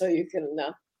 so you can.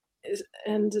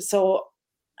 And so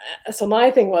my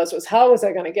thing was how was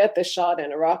I going to get this shot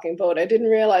in a rocking boat? I didn't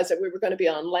realize that we were going to be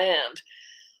on land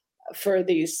for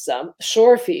these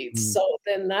shore feeds. So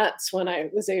then that's when I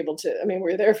was able to. I mean,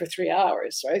 we were there for 3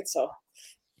 hours, right? So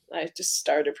I just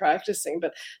started practicing.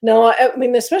 But no, I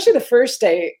mean, especially the first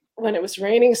day when it was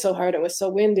raining so hard, it was so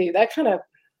windy. That kind of,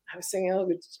 I was thinking, oh,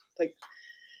 like,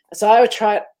 so I would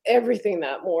try everything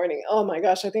that morning. Oh my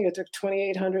gosh, I think I took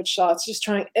 2,800 shots, just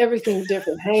trying everything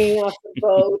different, hanging off the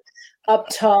boat, up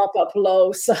top, up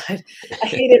low, side. I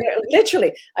hated it.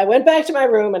 Literally, I went back to my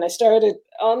room and I started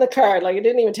on the card, like I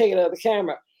didn't even take it out of the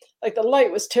camera. Like the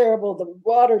light was terrible, the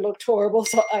water looked horrible.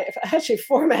 So I actually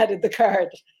formatted the card.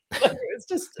 Like, it was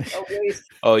just a waste.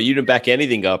 Oh, you didn't back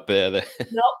anything up. No,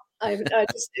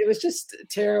 it was just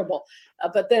terrible.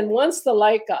 But then once the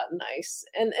light got nice,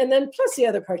 and then plus the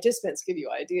other participants give you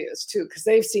ideas too, because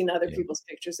they've seen other people's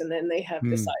pictures, and then they have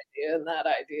this idea and that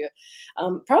idea.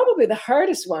 Probably the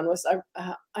hardest one was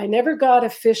I never got a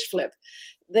fish flip.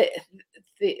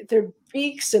 Their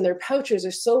beaks and their pouches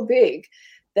are so big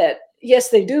that yes,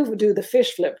 they do the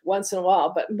fish flip once in a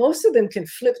while, but most of them can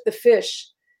flip the fish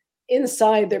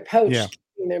inside their pouch.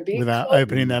 Their beak without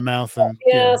opening their mouth.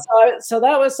 And so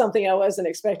that was something I wasn't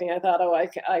expecting. I thought, oh, I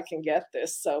can get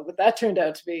this. So, but that turned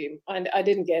out to be, I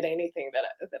didn't get anything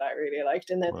that I really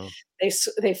liked. And then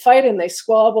they fight and they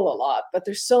squabble a lot, but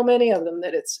there's so many of them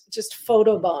that it's just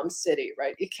photobomb city,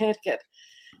 right? You can't get.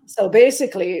 So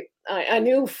basically, I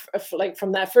knew like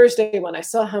from that first day when I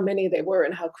saw how many they were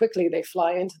and how quickly they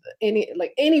fly into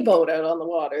any boat out on the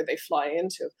water they fly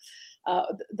into.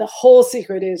 The whole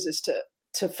secret is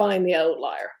to find the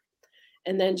outlier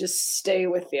and then just stay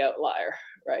with the outlier,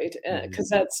 right?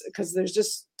 Because there's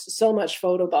just so much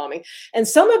photobombing. And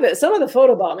some of the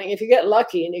photobombing, if you get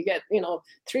lucky and you get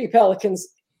 3 pelicans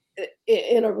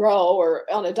in a row or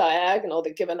on a diagonal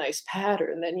that give a nice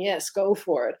pattern, then yes, go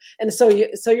for it. And so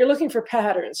you're looking for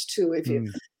patterns too. If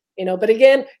you but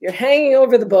again, you're hanging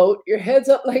over the boat, your head's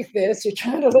up like this, you're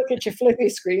trying to look at your flippy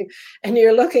screen, and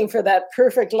you're looking for that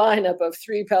perfect lineup of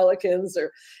 3 pelicans.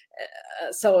 Or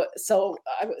so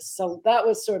that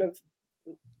was sort of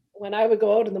when I would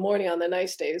go out in the morning on the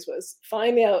nice days, was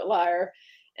find the outlier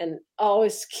and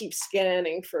always keep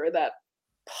scanning for that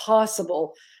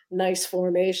possible nice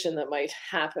formation that might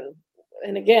happen.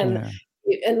 And again,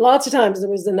 and lots of times there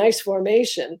was the nice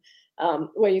formation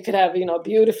where you could have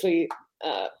beautifully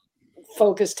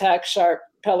focused, tack sharp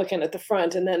pelican at the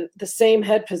front, and then the same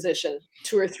head position,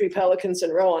 2 or 3 pelicans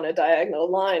in a row on a diagonal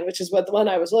line, which is what the one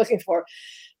I was looking for.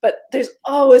 But there's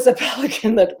always a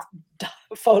pelican that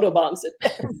photobombs it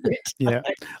every time.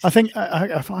 I think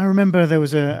I remember there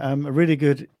was a really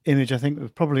good image. I think it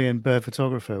was probably in Bird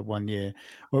Photographer one year,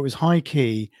 where it was high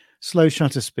key, slow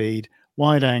shutter speed,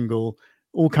 wide angle,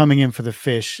 all coming in for the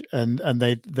fish, and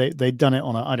they'd done it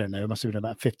on I don't know, it must have been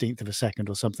about 15th of a second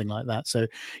or something like that. So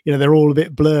they're all a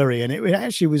bit blurry, and it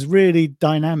actually was really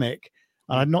dynamic.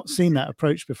 I'd not seen that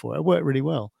approach before. It worked really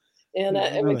well. And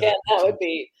again,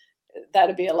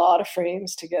 that'd be a lot of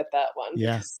frames to get that one.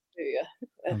 Yes,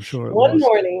 I'm sure it one was.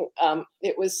 Morning,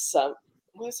 it was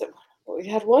we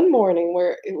had one morning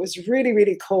where it was really,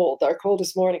 really cold, our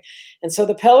coldest morning. And so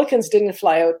the pelicans didn't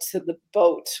fly out to the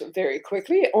boat very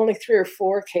quickly. Only 3 or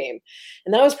 4 came.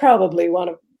 And that was probably one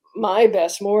of my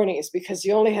best mornings, because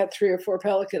you only had 3 or 4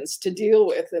 pelicans to deal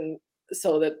with. And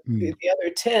so that the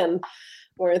other 10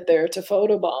 weren't there to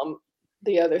photobomb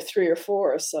the other 3 or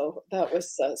 4. So that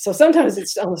was, so sometimes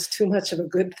it's almost too much of a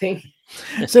good thing.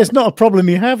 So it's not a problem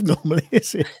you have normally,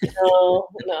 is it? No.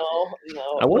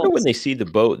 I wonder when they see the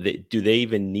boat, do they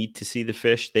even need to see the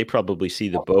fish? They probably see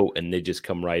the boat and they just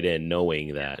come right in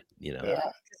knowing that,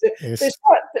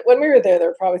 When we were there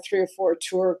were probably 3 or 4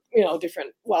 tour,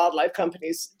 different wildlife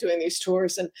companies doing these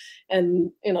tours, and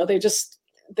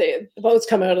the boats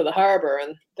come out of the harbor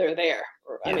and they're there.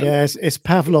 Yes, it's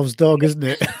Pavlov's dog, isn't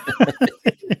it?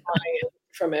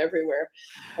 From everywhere.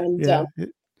 And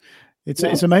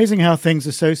it's amazing how things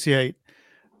associate,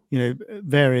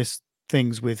 various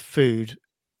things with food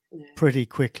pretty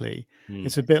quickly.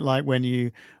 It's a bit like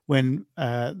when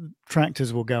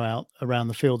tractors will go out around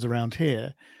the fields around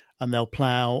here, and they'll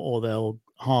plow or they'll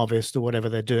harvest or whatever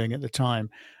they're doing at the time,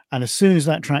 And as soon as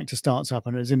that tractor starts up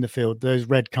and it's in the field, those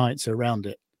red kites are around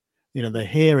it. They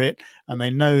hear it and they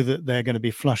know that they're going to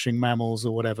be flushing mammals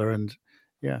or whatever. And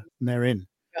and they're in.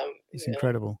 It's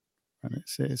incredible. And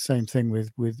it's the same thing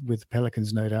with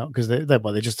pelicans, no doubt, because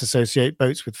they just associate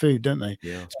boats with food, don't they?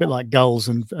 Yeah. It's a bit like gulls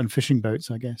and fishing boats,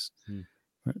 I guess.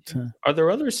 But, are there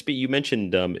other you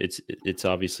mentioned it's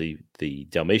obviously the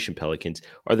Dalmatian pelicans.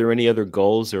 Are there any other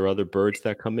gulls or other birds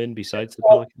that come in besides the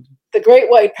pelicans? The great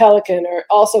white pelican, or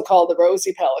also called the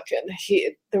rosy pelican,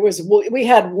 we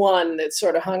had one that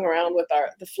sort of hung around with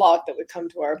the flock that would come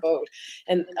to our boat,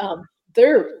 and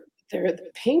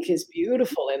the pink is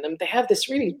beautiful in them. They have this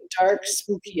really dark,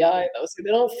 spooky eye, though, so they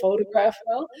don't photograph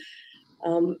well.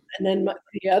 And then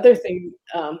the other thing,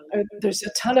 there's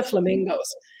a ton of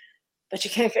flamingos, but you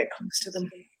can't get close to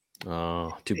them.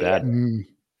 Oh, too bad.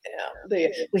 Yeah,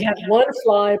 we had one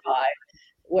flyby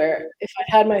where if I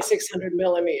had my 600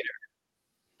 millimeter,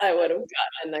 I would have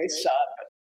gotten a nice shot.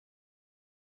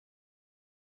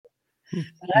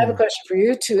 But I have a question for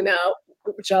you two now.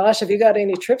 Josh, have you got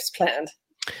any trips planned?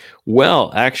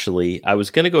 Well, actually, I was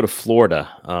going to go to Florida,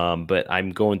 but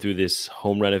I'm going through this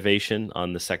home renovation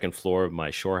on the second floor of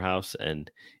my shore house, and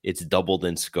it's doubled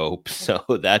in scope. So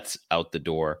that's out the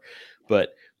door.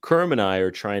 But Kerm and I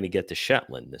are trying to get to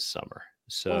Shetland this summer.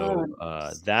 So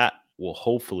that will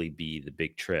hopefully be the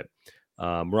big trip.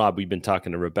 Rob, we've been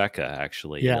talking to Rebecca,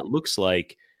 actually. Yeah. And it looks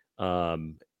like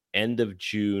end of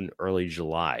June, early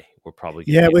July. We're probably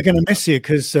we're going to miss you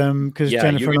because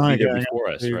Jennifer and I are going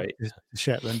before us, right?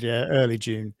 Shetland, early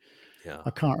June. Yeah, I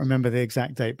can't remember the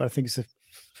exact date, but I think it's the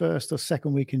first or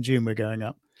second week in June we're going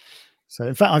up. So,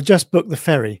 in fact, I've just booked the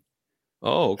ferry.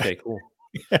 Oh, okay, cool.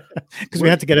 Because we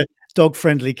had to get a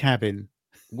dog-friendly cabin.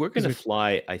 We're going to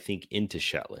fly, I think, into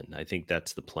Shetland. I think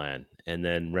that's the plan, and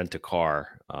then rent a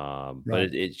car.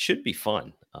 But it should be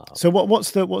fun. So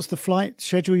what's the flight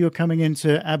schedule? You're coming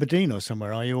into Aberdeen or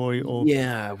somewhere, are you? Or...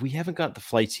 Yeah, we haven't got the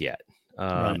flights yet.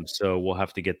 So we'll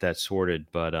have to get that sorted.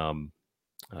 But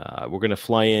we're going to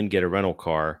fly in, get a rental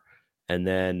car, and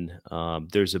then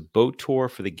there's a boat tour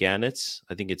for the gannets.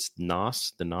 I think it's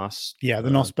Nos. Yeah, the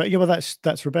Nos. But well,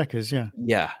 that's Rebecca's. Yeah.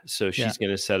 Yeah. So she's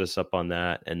going to set us up on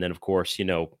that, and then of course,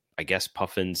 I guess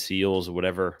puffins, seals,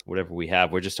 whatever we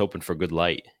have. We're just hoping for good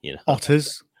light.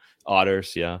 Otters.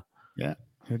 Yeah. Yeah.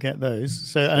 You'll get those.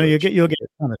 So you'll get a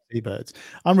ton of seabirds.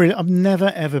 I've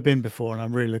never ever been before, and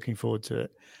I'm really looking forward to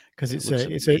it because it's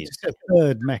a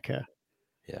bird mecca.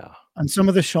 Yeah. And some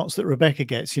of the shots that Rebecca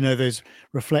gets, those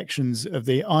reflections of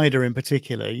the Eider in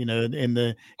particular, in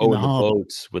the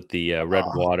boats with the red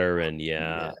water, and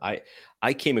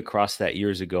I came across that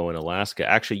years ago in Alaska.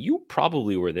 Actually, you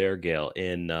probably were there, Gail,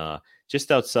 in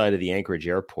just outside of the Anchorage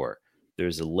airport.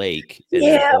 There's a lake, and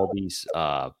there's all these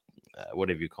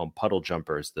whatever you call them, puddle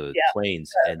jumpers, the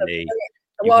planes, and the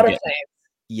water planes.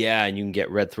 Yeah, and you can get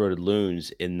red-throated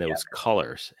loons in those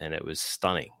colors, and it was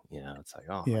stunning. It's like,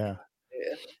 oh yeah.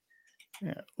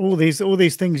 All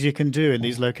these things you can do in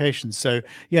these locations. So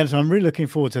so I'm really looking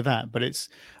forward to that. But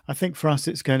I think for us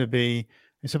it's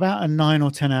about a 9 or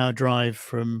 10 hour drive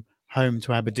from home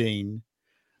to Aberdeen,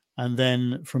 and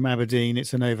then from Aberdeen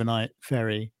it's an overnight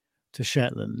ferry to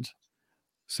Shetland.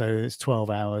 So it's 12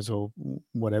 hours or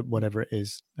whatever it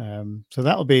is. So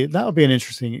that'll be an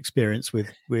interesting experience with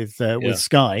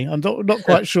Sky. I'm not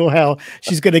quite sure how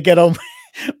she's going to get on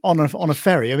a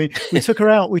ferry. I mean, we took her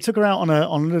out on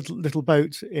a little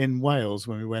boat in Wales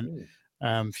when we went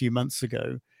a few months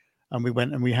ago, and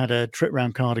we had a trip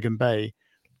around Cardigan Bay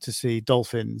to see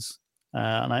dolphins,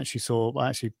 and I actually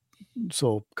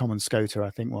saw common scoter, I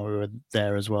think, while we were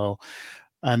there as well.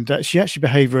 And she actually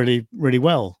behaved really, really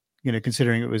well,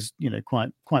 considering it was,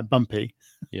 quite bumpy.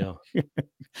 Yeah.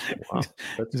 Wow.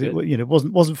 That's good. It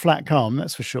wasn't flat calm,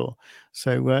 that's for sure.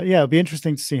 So it'll be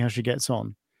interesting to see how she gets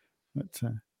on. But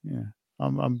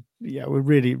we're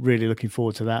really, really looking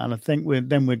forward to that. And I think we're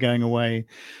going away.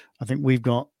 I think we've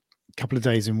got a couple of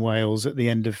days in Wales at the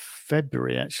end of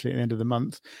February, actually, at the end of the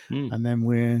month. And then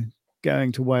we're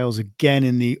going to Wales again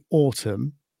in the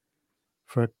autumn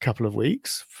for a couple of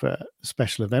weeks for a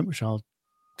special event, which I'll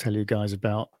tell you guys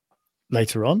about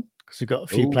later on, because we've got a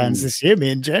few plans this year,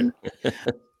 me and Jen.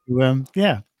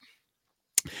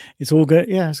 It's all good.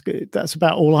 Yeah, it's good. That's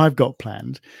about all I've got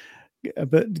planned.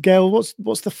 But Gail,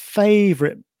 what's the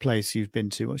favorite place you've been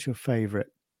to? What's your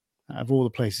favorite out of all the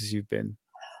places you've been?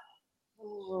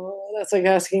 Oh, that's like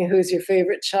asking who's your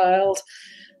favorite child.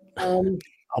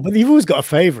 But you've always got a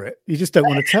favorite. You just don't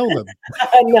want to tell them.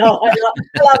 No, I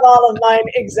love all of mine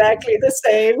exactly the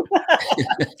same.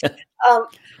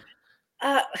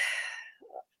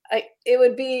 It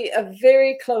would be a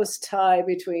very close tie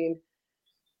between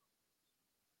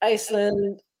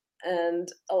Iceland and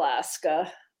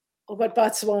Alaska. Oh, but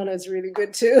Botswana is really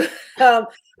good too. I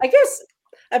guess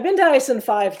I've been to Iceland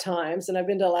 5 times and I've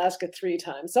been to Alaska 3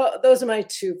 times. So those are my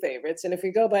 2 favorites. And if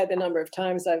we go by the number of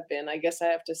times I've been, I guess I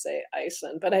have to say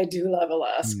Iceland, but I do love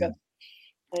Alaska.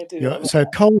 I do love So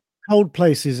cold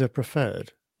places are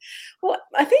preferred. Well,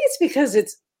 I think it's because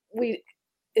it's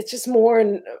just more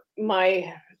in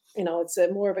my, it's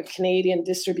a more of a Canadian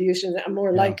distribution. I'm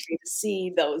more likely to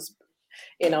see those,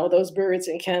 those birds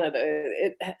in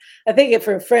Canada. I think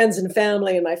for friends and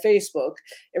family and my Facebook,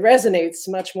 it resonates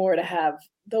much more to have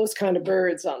those kind of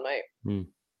birds on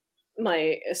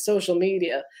my social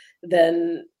media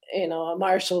than a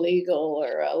Marshall eagle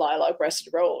or a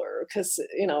lilac-breasted roller, because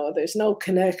there's no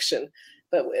connection.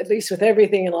 But at least with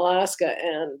everything in Alaska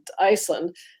and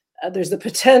Iceland, there's the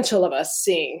potential of us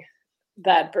seeing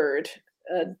that bird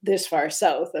this far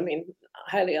south. I mean,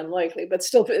 highly unlikely, but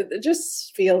still, it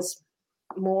just feels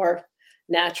more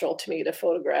natural to me to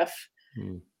photograph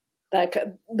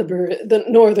the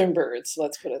northern birds.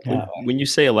 Let's put it that way. When you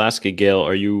say Alaska, Gail,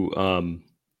 are you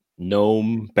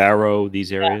Nome, Barrow,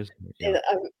 these areas? Yeah.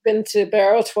 I've been to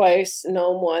Barrow twice,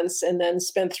 Nome once, and then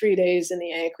spent 3 days in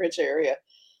the Anchorage area.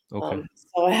 Okay.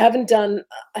 So I haven't done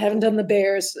the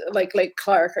bears like Lake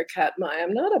Clark or Katmai.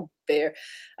 I'm not a bear.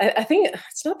 I think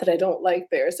it's not that I don't like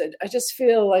bears. I just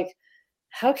feel like,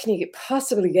 how can you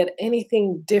possibly get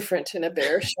anything different in a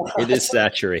bear shot? It is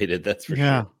saturated, that's for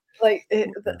sure. Like,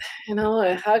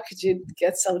 how could you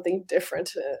get something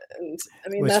different? And I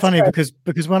mean, it's funny because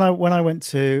when I went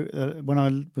to when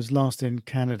I was last in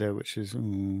Canada, which is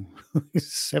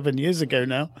 7 years ago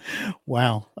now.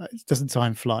 Wow, doesn't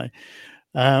time fly?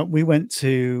 We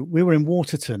were in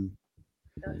Waterton,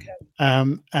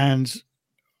 and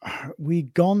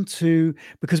we'd gone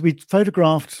because we'd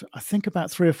photographed, I think,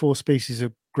 about 3 or 4 species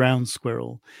of ground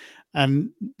squirrel, and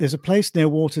there's a place near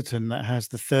Waterton that has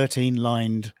the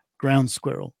 13-lined ground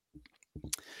squirrel,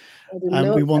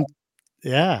 and we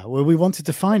wanted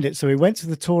to find it, so we went to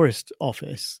the tourist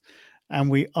office and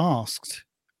we asked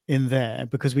in there,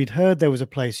 because we'd heard there was a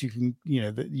place you can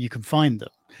that you can find them,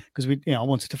 because I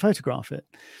wanted to photograph it,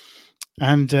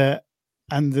 and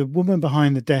the woman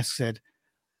behind the desk said,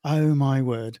 "Oh my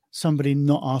word, somebody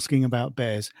not asking about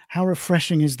bears. How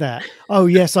refreshing is that? Oh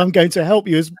yes, I'm going to help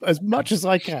you as much as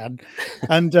I can."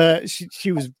 And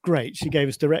she was great. She gave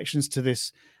us directions to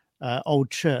this old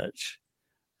church,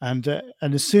 and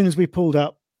as soon as we pulled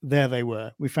up, there they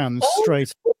were. We found them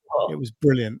straight. It was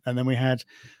brilliant. And then we had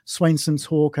Swainson's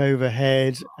hawk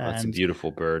overhead. That's a beautiful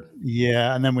bird.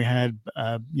 Yeah, and then we had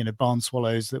barn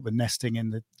swallows that were nesting in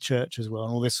the church as well,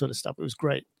 and all this sort of stuff. It was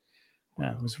great.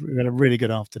 Yeah, we had a really good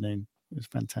afternoon. It was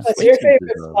fantastic. What's your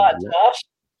favorite spot, Josh?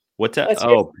 What's that?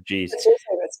 Geez. What's your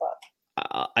favorite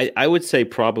spot? I would say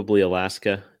probably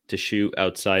Alaska to shoot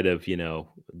outside of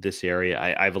this area.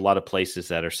 I have a lot of places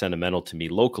that are sentimental to me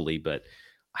locally, but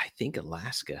I think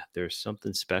Alaska, there's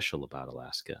something special about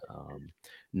Alaska.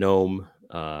 Nome,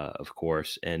 of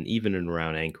course, and even in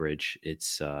around Anchorage,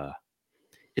 it's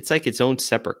like its own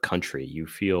separate country. You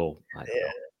feel, I don't know,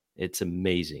 it's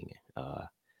amazing.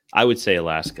 I would say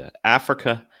Alaska.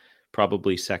 Africa,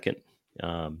 probably second.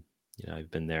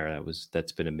 I've been there.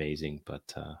 That's been amazing.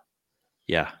 But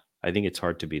I think it's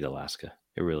hard to beat Alaska.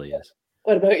 It really is.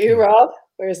 What about you, Rob?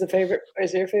 Where's your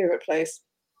favorite place?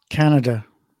 Canada.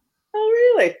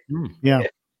 Oh, really? Yeah.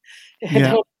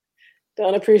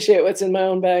 Don't appreciate what's in my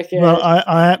own backyard. Well,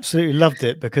 I absolutely loved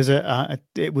it because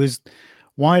it was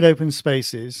wide open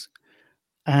spaces,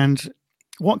 and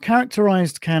what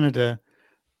characterized Canada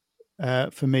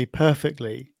for me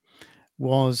perfectly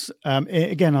was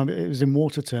it was in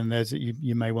Waterton. There's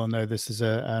you may well know this is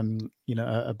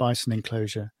a bison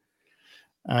enclosure,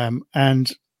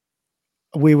 and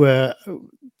we were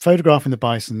photographing the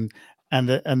bison and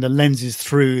the lenses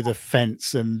through the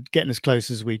fence and getting as close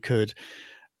as we could,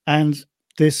 and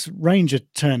this ranger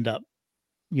turned up,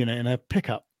 in a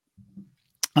pickup,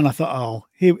 and I thought,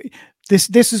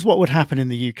 this is what would happen in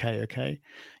the UK. Okay,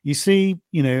 you see,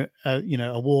 a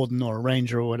warden or a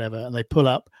ranger or whatever, and they pull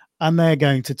up and they're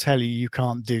going to tell you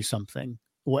can't do something.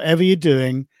 Whatever you're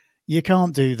doing, you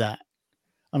can't do that.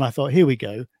 And I thought, here we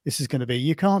go. This is going to be,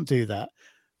 you can't do that.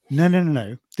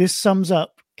 No. This sums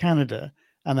up Canada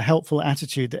and the helpful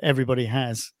attitude that everybody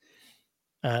has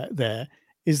there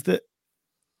is that,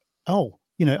 are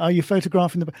you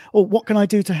photographing what can I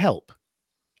do to help?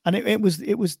 And it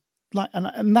was like,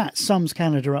 and that sums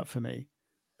Canada up for me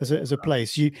as a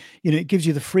place. It gives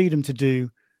you the freedom to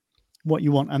do what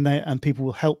you want, and people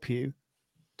will help you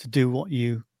to do what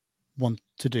you want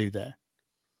to do there,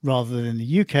 rather than in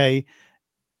the UK.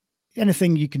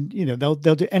 anything you can, they'll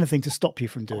do anything to stop you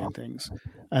from doing things,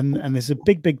 and there's a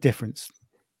big difference.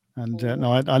 And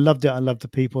no, I loved it. I loved the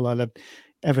people. I loved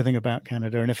everything about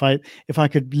Canada. And if I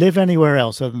could live anywhere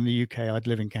else other than the UK, I'd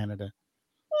live in Canada.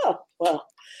 Oh, well.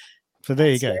 So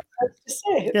there you go.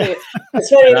 Yeah.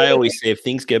 And I always say, if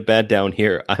things get bad down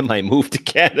here, I might move to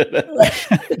Canada.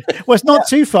 Well, it's not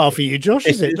too far for you, Josh,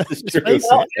 is it? It's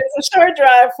a short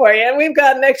drive for you, and we've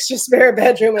got an extra spare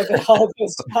bedroom with a whole good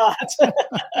spot.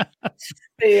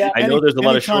 I know there's a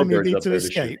lot of shorebirds up there to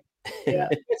escape. Yeah.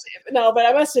 No, but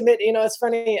I must admit, it's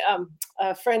funny.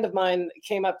 A friend of mine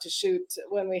came up to shoot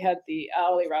when we had the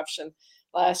owl eruption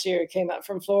last year. Came up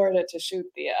from Florida to shoot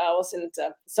the owls, and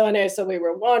so we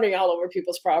were wandering all over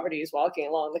people's properties, walking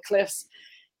along the cliffs,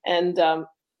 and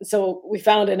so we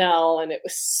found an owl, and it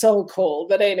was so cold.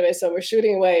 But anyway, so we're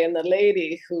shooting away, and the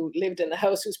lady who lived in the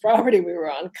house whose property we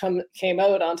were on came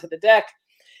out onto the deck,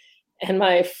 and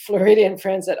my Floridian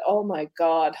friend said, "Oh my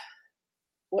God,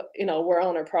 what, we're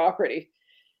on her property."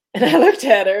 And I looked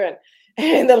at her,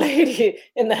 and the lady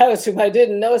in the house, whom I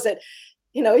didn't know, said,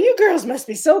 "You girls must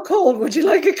be so cold. Would you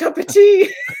like a cup of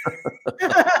tea?"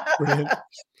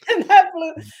 And that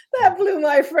blew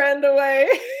my friend away.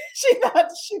 She thought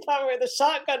where the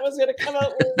shotgun was going to come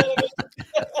out.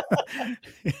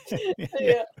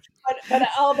 Yeah. But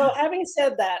although having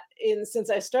said that, since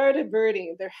I started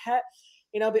birding, there had,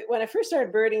 but when I first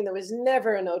started birding, there was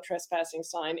never a no trespassing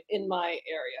sign in my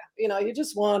area. You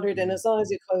just wandered, and as long as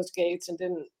you closed gates and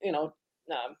didn't,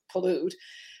 pollute.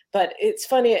 But it's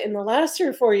funny, in the last 3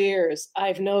 or 4 years,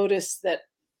 I've noticed that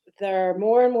there are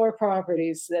more and more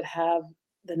properties that have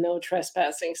the no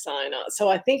trespassing sign on. So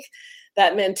I think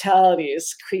that mentality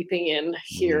is creeping in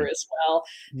here as well.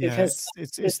 Yeah, because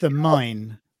it's the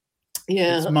mine.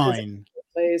 Yeah. It's mine.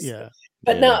 Yeah.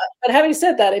 But no, but having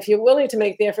said that, if you're willing to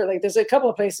make the effort, like there's a couple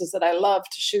of places that I love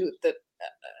to shoot that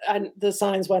the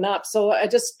signs went up. So I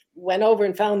just went over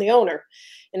and found the owner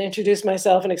and introduced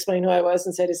myself and explained who I was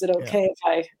and said, "Is it okay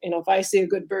if I see a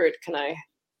good bird, can I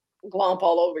glomp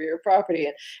all over your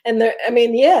property?" And there,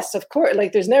 yes, of course,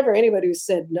 like there's never anybody who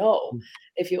said no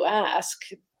if you ask,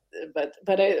 but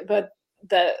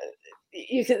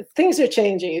things are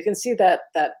changing. You can see that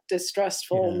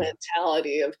distrustful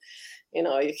mentality of,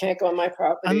 you can't go on my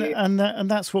property. And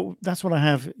that's what I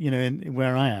have, in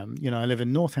where I am. I live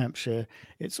in North Hampshire.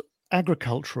 It's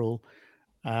agricultural,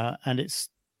 and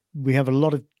we have a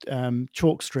lot of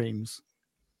chalk streams,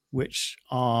 which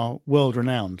are world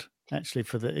renowned actually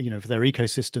for their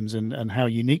ecosystems and how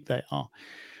unique they are.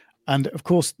 And of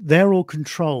course, they're all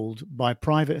controlled by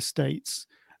private estates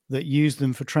that use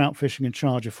them for trout fishing and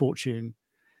charge a fortune.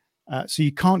 So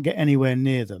you can't get anywhere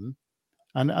near them.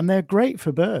 And they're great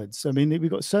for birds. We've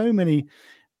got so many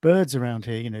birds around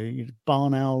here,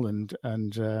 barn owl and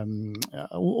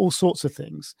all sorts of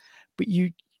things. But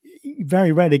you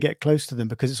very rarely get close to them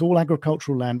because it's all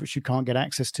agricultural land, which you can't get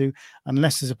access to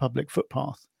unless there's a public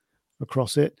footpath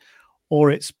across it, or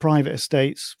it's private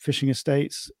estates, fishing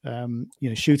estates,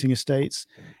 shooting estates.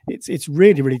 It's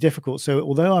really, really difficult. So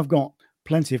although I've got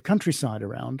plenty of countryside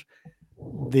around,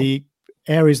 the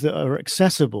areas that are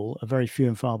accessible are very few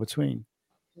and far between.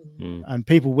 And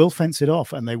people will fence it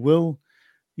off, and they will,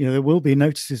 there will be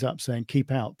notices up saying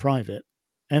keep out, private,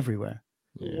 everywhere.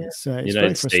 Yeah. It's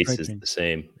United States is the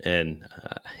same, and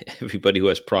everybody who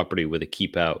has property with a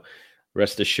keep out,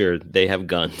 rest assured they have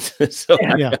guns. So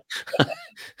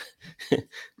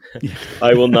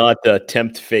I will not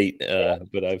tempt fate,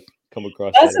 but I've come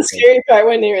across that's the scary part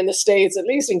when you're in the States. At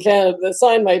least in Canada, the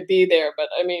sign might be there, but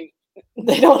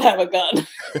they don't have a gun.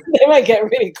 They might get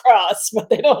really cross, but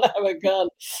they don't have a gun.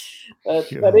 But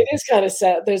it is kind of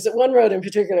sad. There's one road in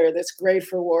particular that's great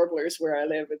for warblers where I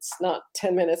live. It's not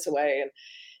 10 minutes away,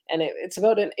 and it's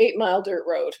about an 8-mile dirt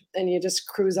road, and you just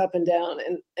cruise up and down.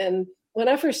 And when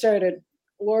I first started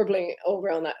warbling over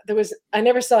on that, I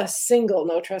never saw a single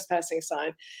no trespassing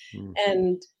sign.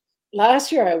 And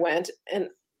last year I went, and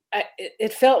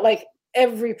it felt like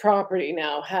every property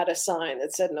now had a sign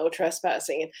that said no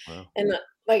trespassing. Wow. And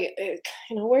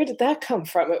where did that come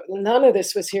from? None of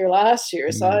this was here last year.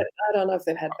 So I don't know if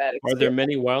they've had bad experience. Are there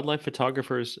many wildlife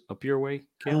photographers up your way,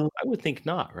 Gail? I would think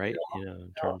not, right?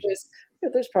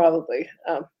 There's probably,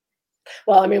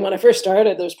 when I first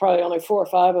started, there's probably only 4 or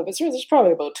 5 of us. There's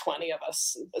probably about 20 of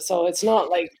us. So it's not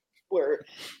like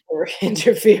we're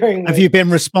interfering. Have you been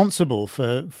responsible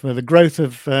for the growth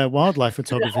of wildlife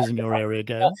photographers in your area,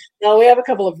 Gail? No, we have a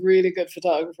couple of really good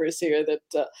photographers here,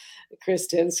 that Chris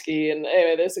Tinsky, and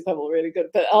anyway, there's a couple of really good.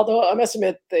 But although I must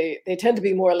admit, they tend to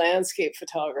be more landscape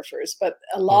photographers, but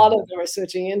a lot of them are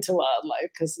switching into wildlife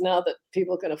because now that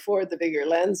people can afford the bigger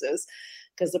lenses,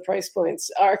 because the price points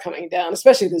are coming down,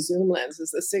 especially the zoom lenses,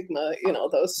 the Sigma,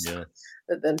 those. Yeah.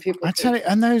 Then people. I tell you,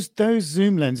 and those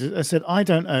zoom lenses. I said I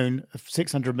don't own a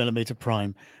 600mm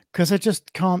prime because I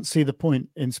just can't see the point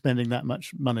in spending that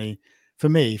much money. For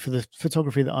me, for the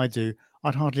photography that I do,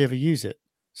 I'd hardly ever use it.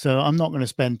 So I'm not going to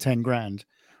spend 10 grand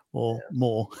or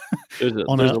more. There's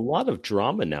a lot of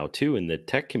drama now too in the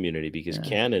tech community because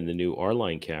Canon, the new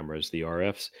R-line cameras, the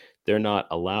RFs, they're not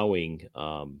allowing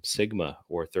Sigma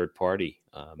or third party.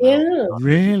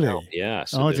 Really? Yeah.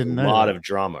 So there's a lot of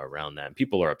drama around that.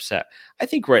 People are upset. I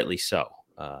think rightly so.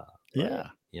 Yeah.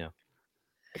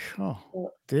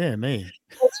 Oh, dear me.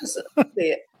 It's just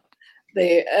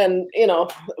and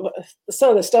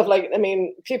some of the stuff, like, I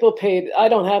mean, people paid. I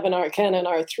don't have an Canon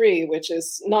R3, which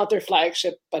is not their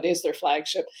flagship, but is their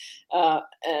flagship.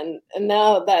 And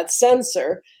now that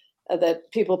sensor that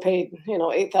people paid,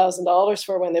 $8,000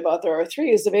 for when they bought their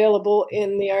R3 is available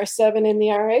in the R7 and the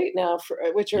R8 now,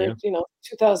 which are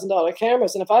 $2,000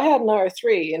 cameras. And if I had an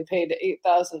R3 and paid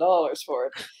 $8,000 for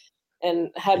it, and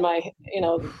had my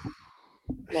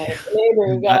my neighbor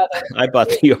who got I bought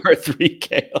the R3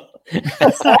 Gail.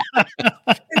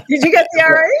 Did you get the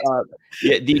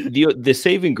R8? The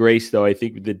saving grace, though, I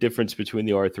think the difference between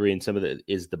the R3 and some of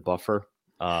is the buffer.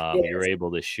 You're able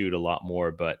to shoot a lot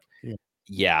more, but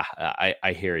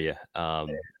I hear you.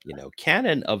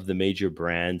 Canon, of the major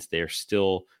brands, they're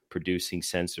still producing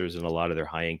sensors in a lot of their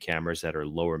high-end cameras that are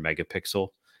lower megapixel.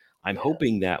 I'm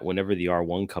hoping that whenever the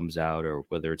R1 comes out, or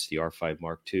whether it's the R5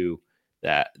 Mark II,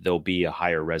 that there'll be a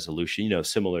higher resolution,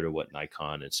 similar to what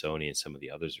Nikon and Sony and some of the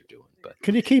others are doing. But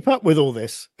can you keep up with all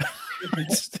this?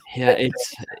 Yeah,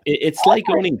 it's like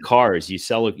owning cars. You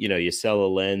sell a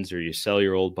lens or you sell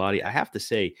your old body. I have to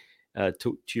say,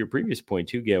 to your previous point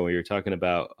too, Gail, when you're talking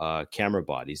about camera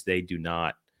bodies, they do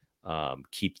not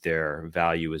keep their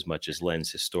value as much as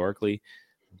lens historically.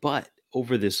 But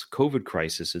over this COVID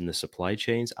crisis in the supply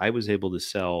chains, I was able to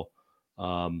sell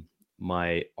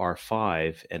my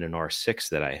R5 and an R6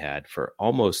 that I had for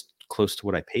almost close to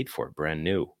what I paid for it, brand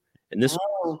new. And this,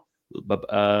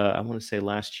 I want to say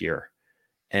last year.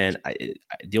 And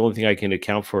the only thing I can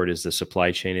account for it is the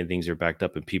supply chain, and things are backed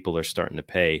up, and people are starting to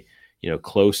pay,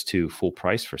 close to full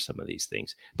price for some of these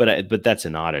things. But that's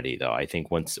an oddity, though. I think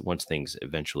once things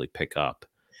eventually pick up.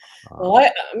 Well,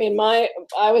 I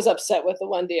was upset with the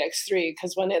 1DX3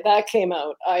 because when that came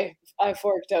out, I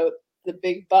forked out the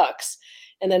big bucks.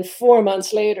 And then 4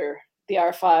 months later, the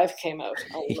R5 came out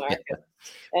on the market.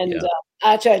 And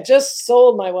actually, I just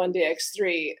sold my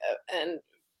 1DX3.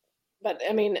 But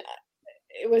I mean,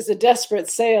 it was a desperate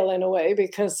sale in a way,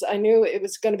 because I knew it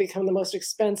was going to become the most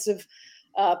expensive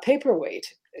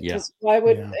paperweight. Because why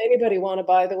would anybody want to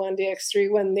buy the 1DX3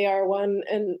 when the R1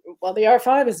 the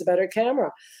R5 is a better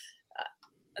camera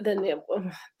than the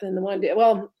 1D?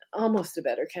 Well, almost a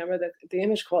better camera. The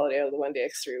image quality of the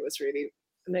 1DX3 was really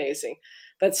amazing,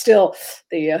 but still,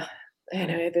 there's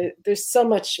so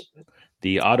much.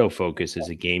 The autofocus is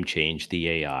a game change, the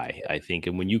AI, I think.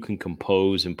 And when you can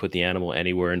compose and put the animal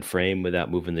anywhere in frame without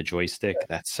moving the joystick,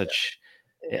 that's such,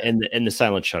 and the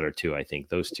silent shutter too, I think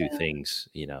those two things,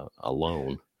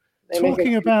 alone.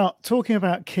 Talking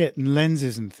about kit and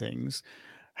lenses and things,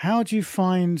 how do you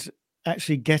find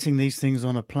actually getting these things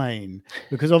on a plane?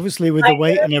 Because obviously with the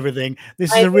weight and everything,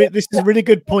 this is a really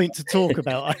good point to talk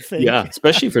about, I think. Yeah,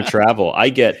 especially for travel. I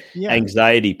get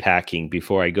anxiety packing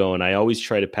before I go, and I always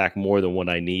try to pack more than what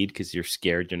I need because you're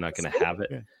scared you're not going to have it.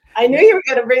 Yeah. I knew you were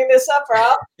going to bring this up,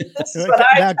 Rob. This is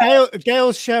what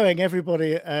Gail's showing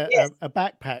everybody a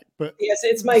backpack, but yes,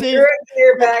 it's my Gear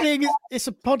backpack. It's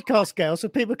a podcast, Gail, so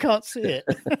people can't see it.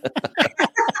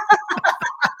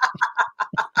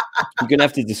 You're gonna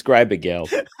have to describe it, Gail.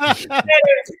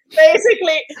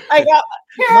 Basically, I got.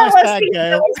 Nice bag,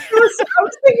 Gail. I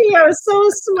was thinking I was so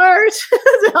smart.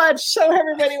 So I'd show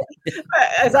everybody.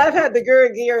 As I've had the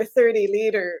Gear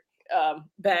 30-liter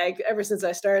bag ever since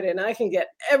I started, and I can get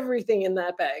everything in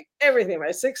that bag. Everything, my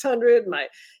 600, my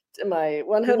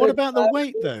 100. What about the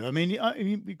weight, though? I mean,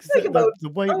 because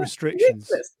the weight restrictions.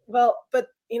 Ridiculous. Well, but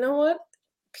you know what?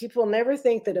 People never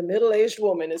think that a middle-aged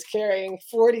woman is carrying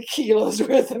 40 kilos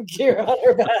worth of gear on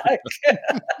her back.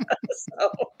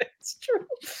 So it's true.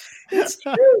 It's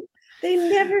true. They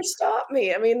never stop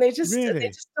me. I mean, they just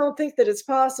don't think that it's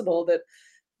possible that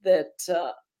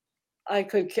I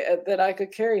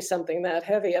could carry something that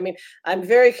heavy. I mean, I'm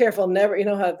very careful. Never,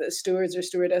 how the stewards or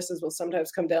stewardesses will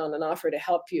sometimes come down and offer to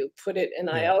help you put it, and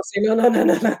I always say no,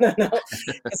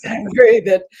 because I'm worried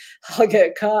that I'll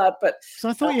get caught. But so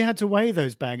I thought you had to weigh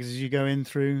those bags as you go in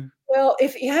through. Well,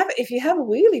 if you have a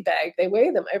wheelie bag, they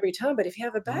weigh them every time, but if you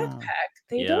have a Wow. backpack,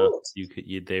 they Yeah,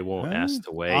 don't. they won't ask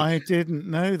Oh, to weigh. I didn't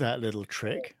know that little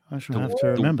trick. I shall The have to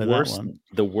the remember that worst one.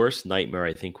 the worst nightmare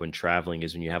I think when traveling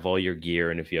is when you have all your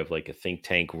gear and if you have like a think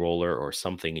tank roller or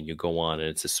something and you go on and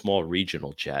it's a small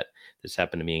regional jet. This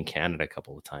happened to me in Canada a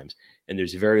couple of times. And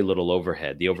there's very little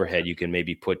overhead. The overhead you can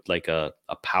maybe put like a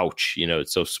pouch,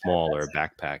 it's so small, or a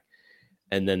backpack.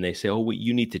 And then they say, "Oh,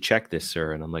 you need to check this,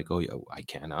 sir." And I'm like, "Oh, yeah, I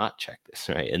cannot check this."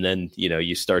 Right. And then,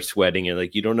 you start sweating and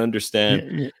like, you don't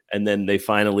understand. Yeah, And then they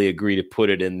finally agree to put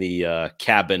it in the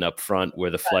cabin up front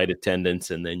where the flight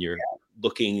attendants, and then you're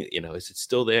looking, is it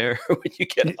still there when you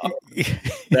get off? yeah.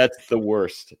 That's the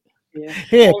worst. Yeah.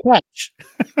 Here, catch.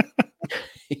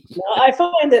 No, I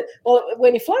find that, well,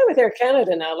 when you fly with Air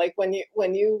Canada now, like when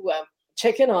you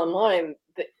check in online,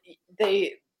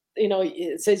 they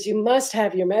it says you must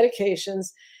have your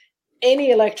medications.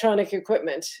 Any electronic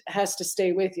equipment has to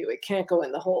stay with you. It can't go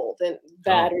in the hold, and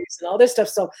batteries and all this stuff.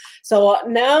 So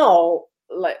now,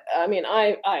 like, I mean,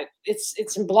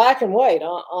 it's in black and white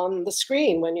on the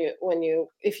screen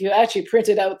if you actually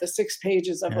printed out the 6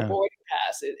 pages of a Yeah. boarding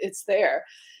pass, it's there.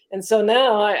 And so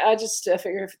now I just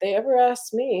figure if they ever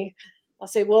ask me, I'll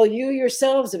say, well, you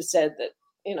yourselves have said that,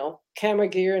 camera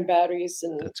gear and batteries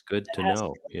and That's good to has know.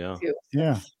 go Yeah. with you.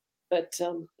 Yeah. But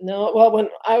no, well, when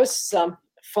I was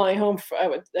flying home,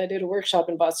 I did a workshop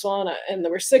in Botswana, and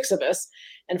there were 6 of us,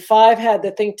 and 5 had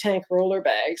the think tank roller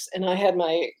bags, and I had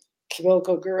my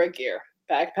Kiboko Gura gear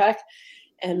backpack,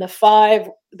 and the 5,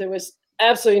 there was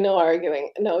absolutely no arguing,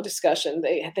 no discussion.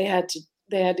 They had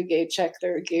to gate check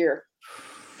their gear,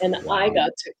 and Wow.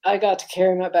 I got to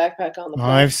carry my backpack on the plane.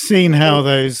 I've seen how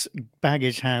those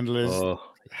baggage handlers Oh,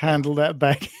 handle that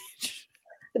baggage.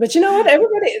 But you know what?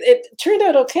 It turned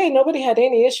out okay. Nobody had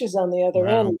any issues on the other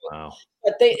Wow. end. wow.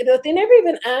 But they never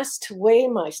even asked to weigh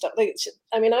my stuff.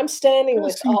 I mean, I'm standing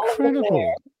with That's all of them there,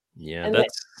 incredible. Yeah, and they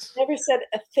never said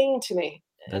a thing to me.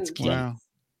 that's And key. Wow.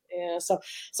 yeah, so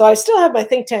I still have my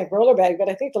think tank roller bag, but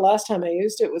I think the last time I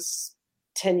used it was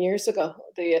 10 years ago.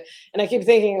 And I keep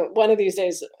thinking one of these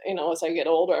days, as I get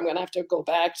older, I'm going to have to go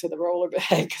back to the roller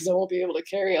bag because I won't be able to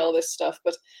carry all this stuff.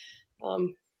 But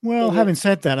Well, maybe having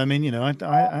said that, I mean, I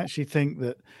actually think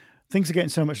that things are getting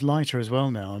so much lighter as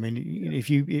well now. I mean, if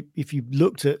you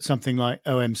looked at something like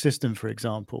OM System, for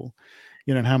example,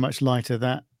 and how much lighter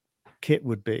that kit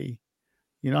would be,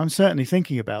 I'm certainly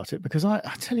thinking about it because I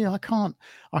tell you, I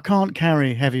can't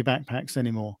carry heavy backpacks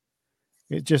anymore.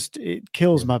 It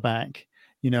kills my back.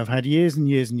 I've had years and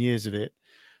years and years of it,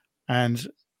 and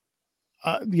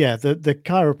yeah, the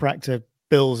chiropractor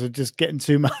bills are just getting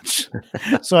too much.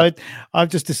 So I've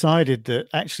just decided that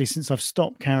actually, since I've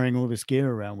stopped carrying all this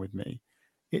gear around with me,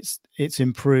 it's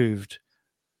improved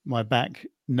my back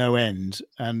no end,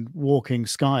 and walking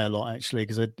Sky a lot actually,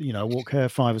 because I walk her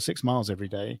 5 or 6 miles every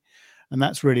day, and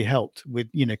that's really helped with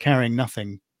carrying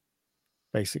nothing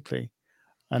basically.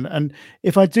 And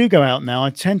if I do go out now, I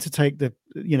tend to take the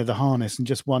harness and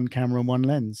just one camera and one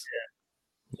lens.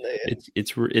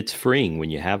 It's freeing when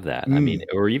you have that. I mean,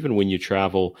 or even when you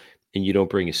travel and you don't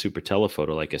bring a super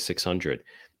telephoto like a 600,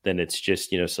 then it's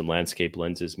just some landscape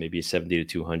lenses, maybe a 70 to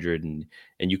 200, and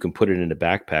you can put it in a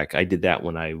backpack. I did that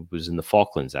when I was in the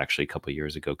Falklands actually a couple of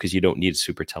years ago, because you don't need a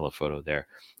super telephoto there,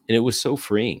 and it was so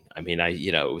freeing. I mean,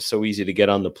 it was so easy to get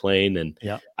on the plane, and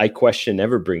Yeah. I question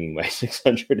never bringing my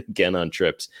 600 again on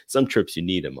trips. Some trips you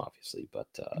need them, obviously, but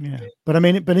Yeah, but I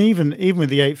mean, but even with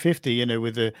the 850,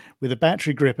 with the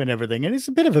battery grip and everything, and it's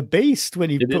a bit of a beast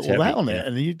when you It put is all that heavy, on yeah. it,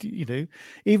 and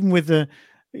even with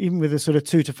the sort of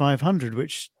 2 to 500,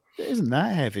 which isn't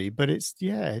that heavy, but it's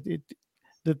the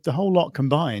whole lot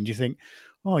combined, you think,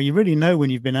 oh, you really know when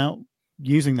you've been out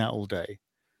using that all day.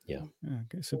 Yeah.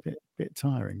 It's a bit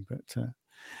tiring, but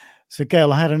so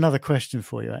Gail, I had another question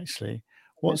for you actually.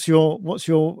 What's your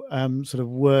sort of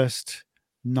worst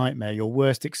nightmare, your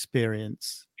worst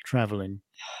experience traveling?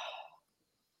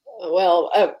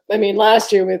 Well, I mean,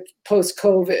 last year with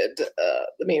post-COVID, I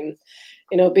mean,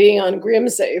 being on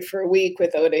Grimsay for a week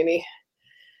without any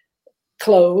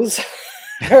clothes.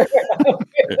 Well,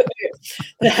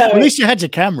 at least you had your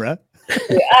camera.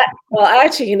 Well,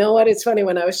 actually, you know what? It's funny,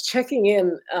 when I was checking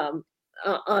in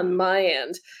on my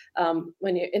end,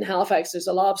 when you're in Halifax, there's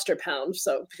a lobster pound,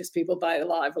 so because people buy the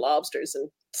live lobsters and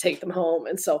take them home,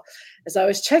 and so as I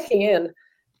was checking in,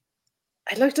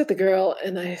 I looked at the girl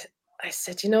and I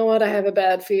said, you know what? I have a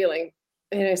bad feeling.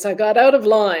 So I got out of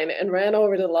line and ran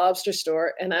over to the lobster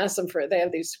store and asked them they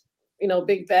have these,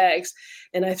 big bags.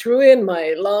 And I threw in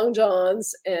my long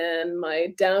johns and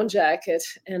my down jacket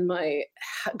and my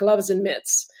gloves and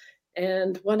mitts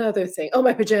and one other thing. Oh,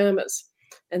 my pajamas.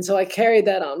 And so I carried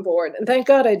that on board, and thank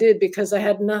God I did because I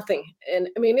had nothing. And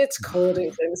I mean, it's cold in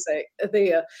Glen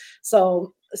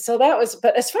so that was.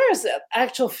 But as far as the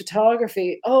actual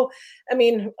photography, I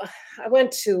mean, I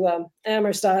went to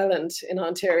Amherst Island in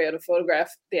Ontario to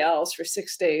photograph the owls for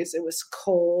 6 days. It was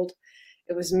cold,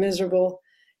 it was miserable.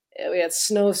 We had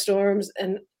snowstorms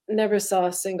and never saw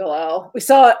a single owl. We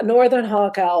saw a northern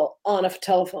hawk owl on a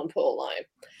telephone pole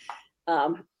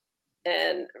line,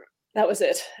 and that was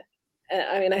it.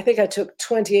 I mean, I think I took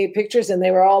 28 pictures, and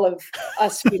they were all of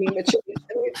us feeding the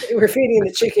chickadees. We were feeding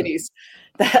the chickadees.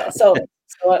 So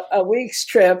a week's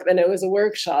trip, and it was a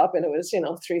workshop, and it was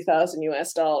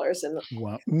 $3,000 and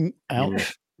wow,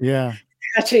 ouch, yeah.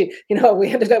 Actually, we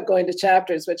ended up going to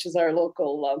Chapters, which is our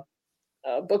local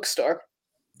bookstore.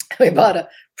 We bought a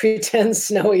pretend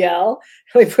snowy owl.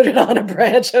 We put it on a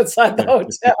branch outside the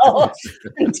hotel.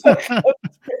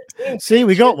 See,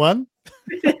 we got one.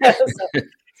 Yeah,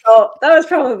 so that was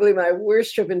probably my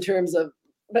worst trip in terms of,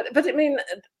 but I mean,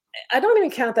 I don't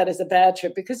even count that as a bad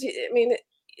trip because I mean,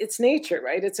 it's nature,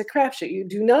 right? It's a crapshoot. You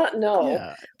do not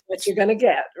know what you're going to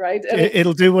get, right?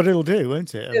 It'll do what it'll do,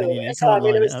 won't it? I mean, you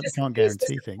can't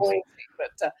guarantee things.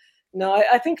 But no,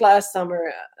 I think last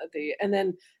summer and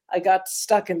then I got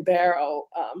stuck in Barrow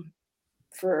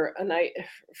for a night,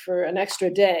 for an extra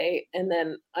day, and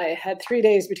then I had 3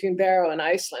 days between Barrow and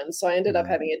Iceland, so I ended up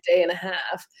having a day and a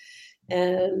half.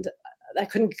 And I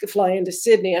couldn't fly into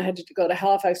Sydney. I had to go to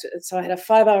Halifax. So I had a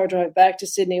 5-hour drive back to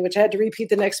Sydney, which I had to repeat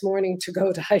the next morning to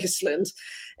go to Iceland.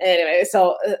 Anyway,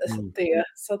 so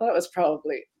so that was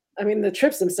probably, I mean, the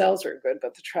trips themselves were good,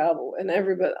 but the travel and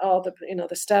everybody,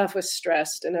 the staff was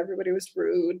stressed and everybody was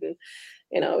rude, and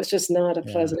it was just not a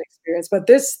pleasant experience. But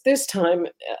this time,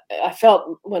 I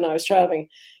felt when I was traveling,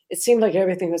 it seemed like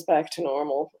everything was back to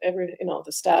normal. The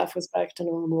staff was back to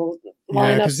normal.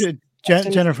 Lineups.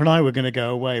 Jennifer and I were going to go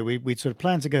away. We sort of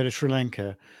planned to go to Sri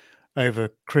Lanka over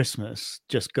Christmas,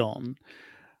 just gone.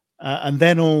 And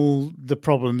then all the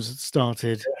problems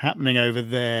started happening over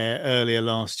there earlier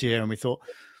last year. And we thought,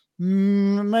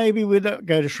 maybe we don't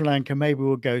go to Sri Lanka, maybe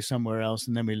we'll go somewhere else.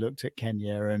 And then we looked at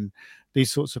Kenya and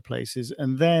these sorts of places.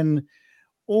 And then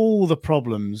all the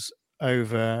problems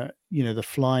over, the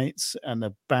flights and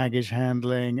the baggage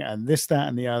handling and this, that,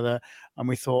 and the other. And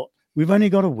we thought, we've only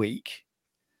got a week.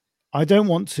 I don't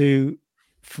want to,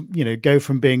 go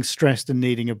from being stressed and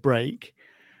needing a break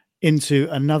into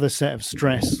another set of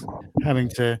stress, having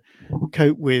to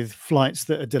cope with flights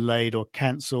that are delayed or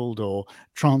cancelled or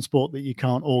transport that you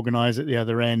can't organize at the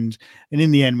other end. And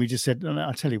in the end, we just said,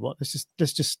 I'll tell you what, let's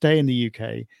just stay in the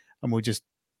UK and we'll just,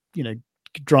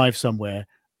 drive somewhere.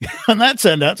 And that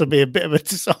turned out to be a bit of a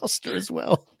disaster as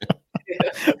well.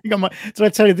 Did I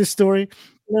tell you this story?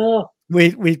 No.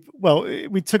 We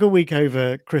took a week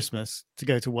over Christmas to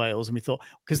go to Wales, and we thought,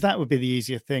 because that would be the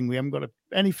easier thing. We haven't got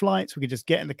any flights. We could just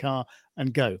get in the car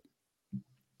and go.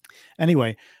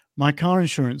 Anyway, my car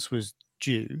insurance was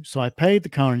due. So I paid the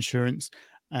car insurance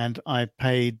and I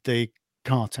paid the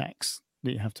car tax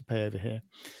that you have to pay over here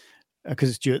because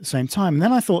it's due at the same time. And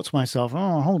then I thought to myself,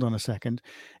 hold on a second.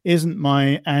 Isn't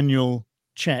my annual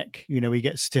check, we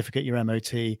get a certificate, your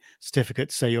MOT certificate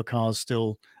to say your car's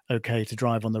still okay to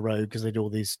drive on the road because they do all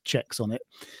these checks on it.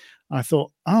 And I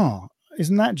thought,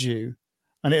 isn't that due?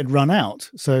 And it had run out.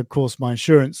 So of course my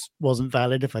insurance wasn't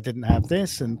valid if I didn't have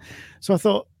this. And so I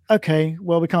thought, okay,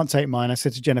 well, we can't take mine. I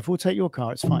said to Jennifer, we'll take your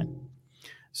car. It's fine.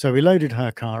 So we loaded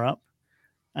her car up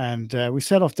and we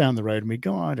set off down the road, and we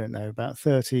go, I don't know, about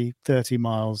 30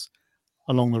 miles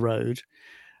along the road.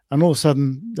 And all of a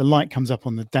sudden the light comes up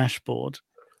on the dashboard.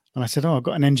 And I said, I've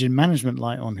got an engine management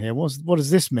light on here. What does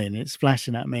this mean? It's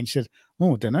flashing at me. And she said,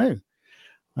 I don't know.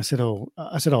 I said,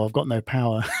 I've got no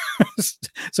power.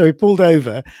 So we pulled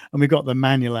over and we got the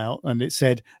manual out and it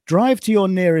said, drive to your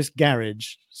nearest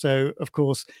garage. So, of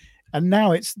course, and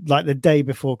now it's like the day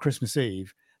before Christmas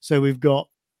Eve. So we've got,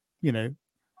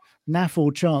 naff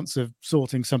all chance of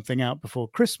sorting something out before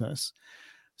Christmas.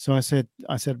 So I said,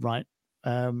 right,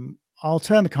 I'll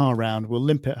turn the car around. We'll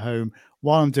limp it home.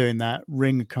 While I'm doing that,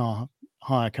 ring a car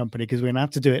hire company because we're going to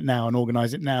have to do it now and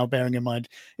organize it now, bearing in mind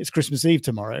it's Christmas Eve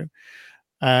tomorrow.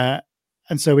 And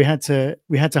so we had to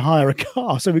hire a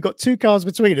car. So we got two cars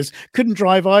between us, couldn't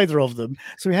drive either of them.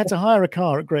 So we had to hire a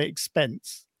car at great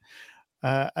expense.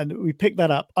 And we picked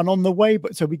that up. And on the way,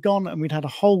 so we'd gone and we'd had a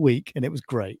whole week and it was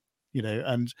great,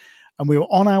 and we were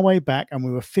on our way back and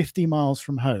we were 50 miles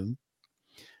from home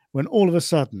when all of a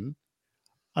sudden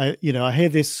I hear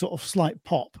this sort of slight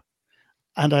pop,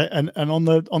 and on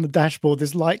the dashboard,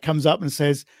 this light comes up and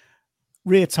says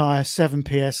rear tire 7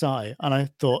 psi, and I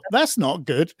thought that's not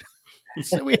good.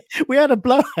 So we had a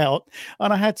blowout,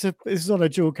 and I had to. This is on a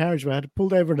dual carriageway. I had to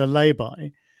pull over in a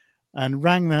lay-by, and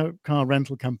rang the car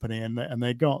rental company, and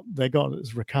they got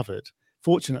us recovered,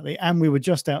 fortunately. And we were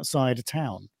just outside of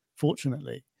town,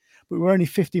 fortunately, but we were only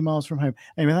 50 miles from home.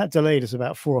 Anyway, that delayed us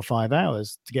about 4 or 5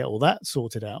 hours to get all that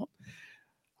sorted out.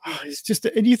 It's just,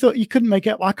 and you thought you couldn't make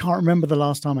it. I can't remember the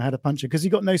last time I had a puncture, because you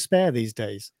got no spare these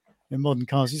days. In modern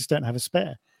cars, you just don't have a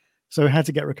spare, so we had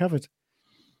to get recovered.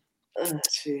 Oh,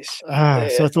 jeez.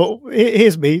 So I thought,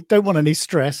 here's me, don't want any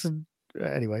stress. And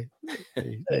anyway, there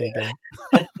you go.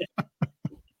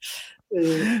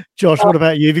 Josh, what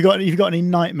about you? Have you got any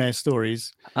nightmare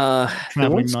stories?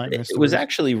 Traveling nightmare stories? It was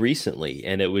actually recently,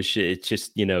 and it's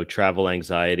just, you know, travel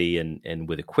anxiety and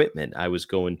with equipment. I was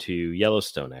going to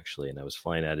Yellowstone, actually, and I was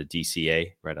flying out of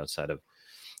DCA, right outside of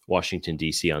Washington,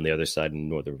 DC, on the other side in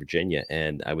Northern Virginia.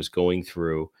 And I was going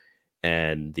through,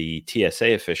 and the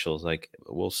TSA officials like,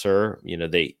 well, sir, you know,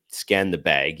 they scan the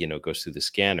bag, you know, it goes through the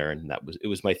scanner. And it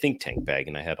was my think tank bag,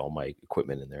 and I had all my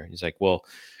equipment in there. He's like, well,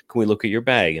 can we look at your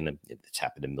bag? And it's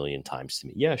happened a million times to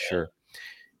me. Yeah, sure.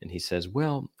 And he says,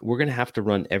 well, we're going to have to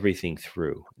run everything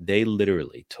through. They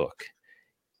literally took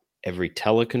every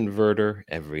teleconverter,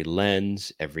 every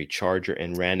lens, every charger,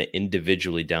 and ran it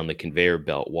individually down the conveyor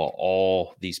belt while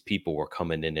all these people were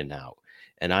coming in and out.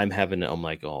 And I'm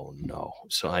like, oh no.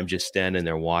 So I'm just standing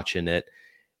there watching it.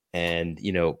 And,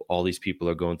 you know, all these people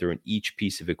are going through, and each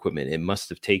piece of equipment, it must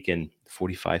have taken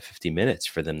 45, 50 minutes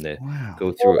for them to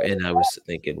go through. And I was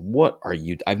thinking,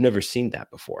 I've never seen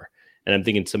that before. And I'm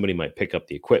thinking somebody might pick up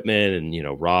the equipment and, you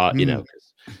know, you know,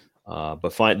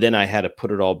 but fine. Then I had to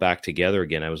put it all back together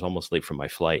again. I was almost late for my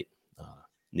flight.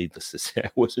 Needless to say,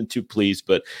 I wasn't too pleased,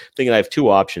 but thinking I have two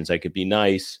options. I could be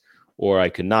nice, or I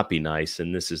could not be nice.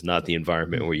 And this is not the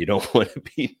environment where you don't want to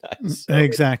be nice. So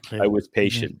exactly. I was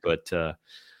patient, but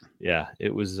yeah,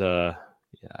 it was,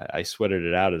 I sweated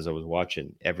it out as I was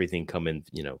watching everything come in,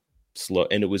 you know, slow.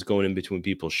 And it was going in between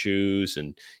people's shoes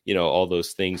and, you know, all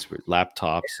those things with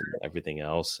laptops and everything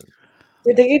else. And,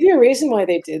 did they give you a reason why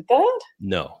they did that?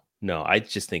 No, I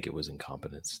just think it was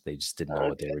incompetence. They just didn't know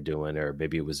what they were doing, or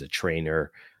maybe it was a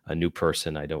trainer, a new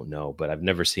person. I don't know, but I've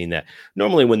never seen that.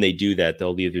 Normally when they do that,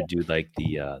 they'll either do like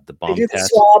the bomb test, the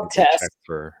swab test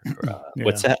for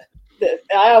what's that?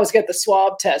 I always get the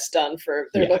swab test done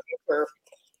they're looking for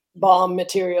bomb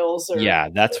materials. Yeah,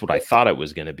 that's what I thought it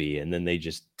was going to be. And then they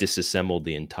just disassembled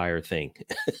the entire thing.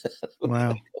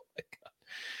 Wow. Oh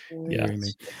my God. Yeah.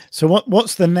 So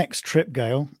what's the next trip,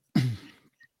 Gail?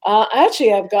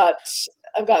 Actually, I've got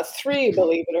 3,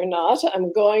 believe it or not.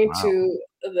 I'm going to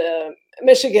the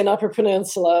Michigan Upper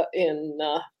Peninsula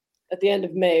at the end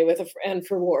of May with a friend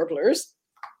for warblers.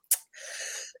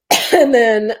 And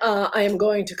then I am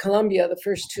going to Colombia the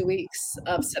first 2 weeks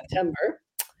of September.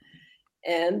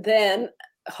 And then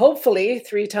hopefully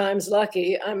 3 times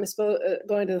lucky, I'm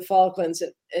going to the Falklands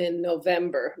in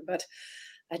November. But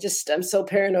I'm so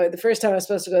paranoid. The first time I was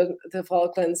supposed to go to the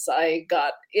Falklands, I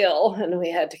got ill and we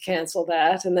had to cancel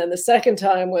that. And then the second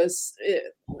time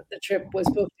the trip was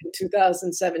booked in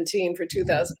 2017 for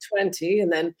 2020.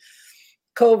 And then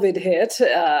COVID hit,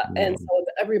 and so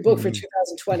I rebooked for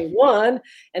 2021,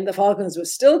 and the Falklands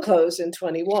was still closed in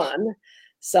 21.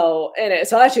 So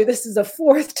actually, this is the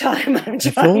 4th time I'm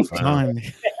trying.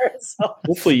 There, so.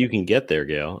 Hopefully, you can get there,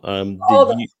 Gail.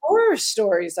 The horror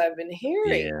stories I've been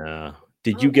hearing. Yeah.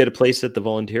 Did you get a place at the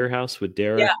volunteer house with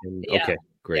Derek? Yeah. Okay,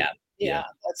 great. Yeah.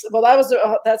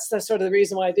 That's the sort of the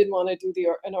reason why I didn't want to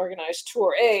do an organized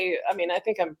tour. I mean, I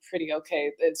think I'm pretty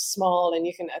okay. It's small, and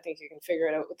I think you can figure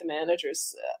it out with the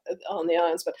managers on the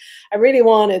islands. But I really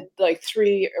wanted like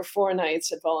 3 or 4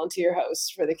 nights at Volunteer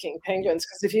House for the King Penguins,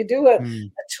 because if you do a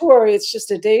tour, it's just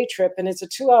a day trip, and it's a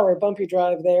 2-hour bumpy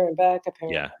drive there and back.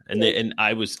 Apparently, and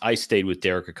I stayed with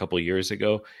Derek a couple of years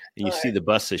ago, and you see the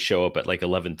buses show up at like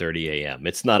 11:30 a.m.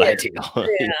 It's not ideal.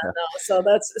 No.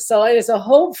 So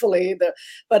hopefully.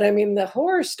 But I mean, the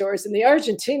horror stories, and the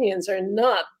Argentinians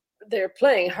they're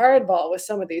playing hardball with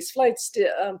some of these flights.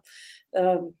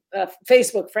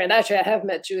 Facebook friend, actually, I have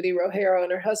met Judy Rojero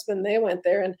and her husband. They went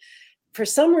there, and for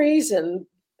some reason,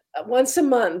 once a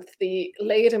month, the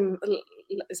LATAM,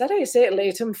 is that how you say it?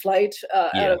 LATAM flight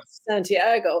out of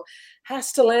Santiago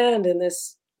has to land in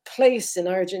this place in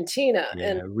Argentina.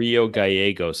 And Rio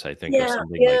Gallegos, I think, or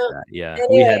something like that. Yeah, anyway,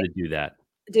 we had to do that.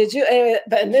 Did you?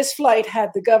 And this flight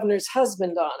had the governor's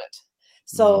husband on it.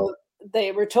 So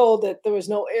they were told that there was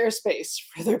no airspace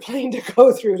for their plane to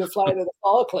go through to fly to the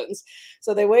Falklands.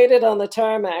 So they waited on the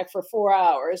tarmac for 4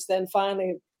 hours. Then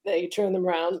finally they turned them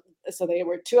around. So they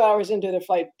were 2 hours into their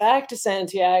flight back to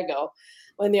Santiago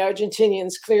when the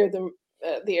Argentinians cleared the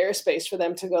airspace for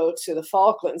them to go to the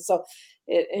Falklands. So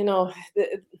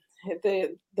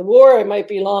the war might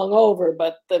be long over,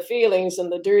 but the feelings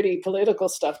and the dirty political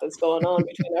stuff that's going on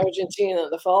between Argentina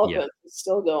and the Falklands is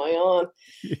still going on.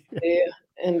 Yeah.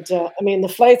 And I mean, the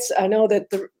flights, I know that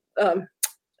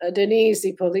Denise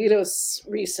Ippolito's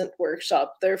recent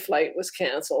workshop, their flight was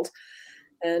canceled.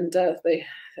 And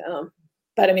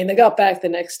but I mean, they got back the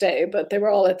next day, but they were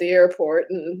all at the airport,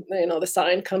 and the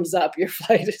sign comes up, your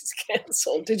flight is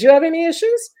canceled. Did you have any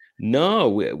issues? No,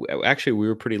 we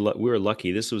were we were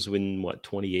lucky. This was in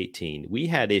 2018. We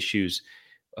had issues.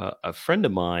 A friend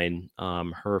of mine,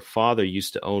 her father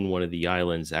used to own one of the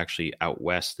islands actually out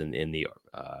west in the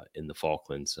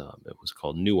Falklands. It was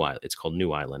called New Island. It's called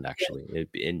New Island actually.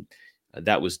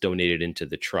 That was donated into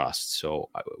the trust. So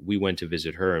we went to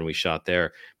visit her and we shot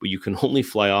there. But you can only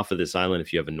fly off of this island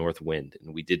if you have a north wind,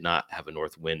 and we did not have a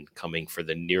north wind coming for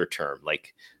the near term.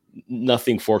 Like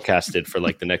nothing forecasted for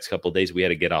like the next couple of days. We had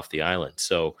to get off the island.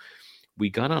 So we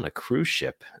got on a cruise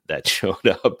ship that showed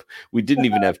up. We didn't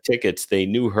even have tickets. They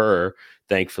knew her,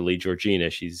 thankfully, Georgina.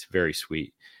 She's very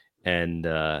sweet. And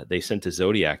they sent a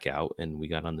Zodiac out, and we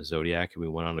got on the Zodiac and we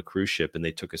went on a cruise ship, and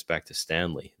they took us back to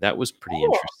Stanley. That was pretty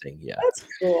interesting. Yeah. That's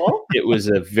cool. It was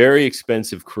a very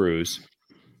expensive cruise.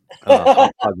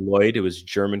 Lloyd, it was a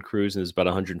German cruise, and there's about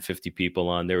 150 people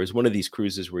on. There was one of these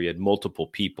cruises where you had multiple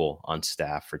people on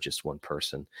staff for just one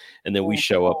person, and then we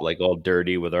show up like all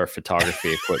dirty with our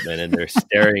photography equipment, and they're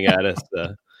staring at us.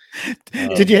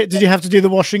 Did you have to do the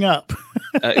washing up?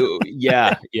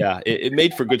 Yeah. It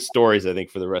made for good stories, I think,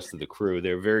 for the rest of the crew.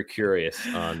 They were very curious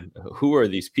on who are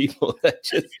these people that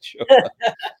just show up.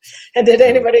 And did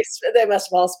anybody? They must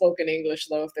have all spoken English,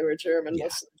 though, if they were German.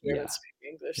 Most of the Germans speak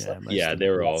English. Yeah, they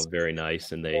were all very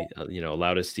nice, and they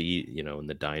allowed us to eat, in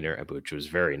the diner, which was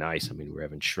very nice. I mean, we were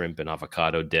having shrimp and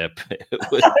avocado dip.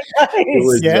 But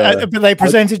they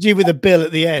presented you with a bill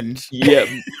at the end. Yeah,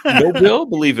 no bill,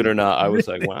 believe it or not. I was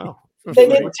like, wow. They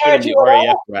didn't charge you the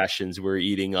RAF rations we're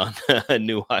eating on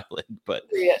New Island, but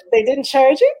they didn't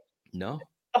charge you? No.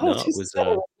 Oh, no, it was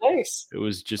nice. It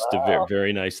was just a very,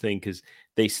 very nice thing, because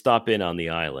they stop in on the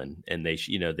island, and they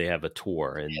have a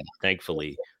tour, and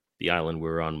thankfully the island we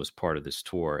were on was part of this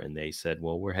tour, and they said,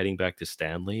 well, we're heading back to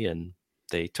Stanley, and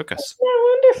they took us. That's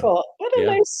wonderful. What a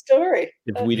nice story.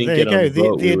 If we didn't get on the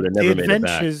boat, we would have never made it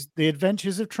back. The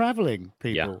adventures of traveling,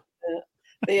 people.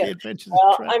 I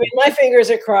mean, my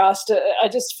fingers are crossed. I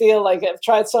just feel like I've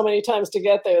tried so many times to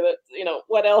get there that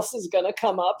what else is going to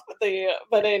come up.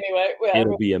 But anyway,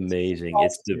 it'll be amazing.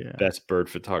 It's the best bird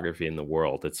photography in the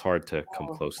world. It's hard to come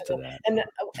close to that.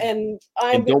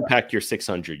 And don't pack your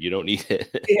 600. You don't need it.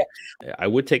 Yeah. I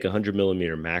would take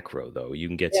 100mm macro though. You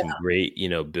can get some great,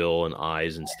 bill and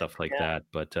eyes and stuff like that.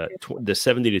 But the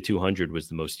 70-200 was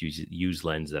the most used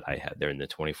lens that I had there in the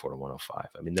 24-105.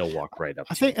 I mean, they'll walk right up.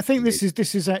 I think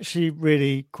this is actually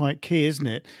really quite key, isn't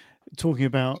it? Talking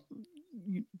about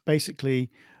basically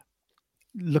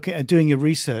looking at doing your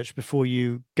research before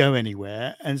you go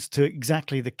anywhere as to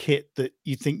exactly the kit that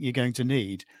you think you're going to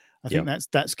need. I think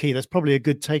that's key. That's probably a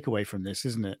good takeaway from this,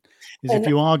 isn't it? If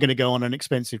you are going to go on an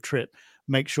expensive trip,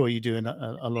 make sure you're doing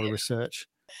a lot of research.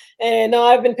 And no,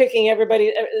 I've been picking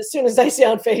everybody. As soon as I see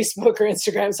on Facebook or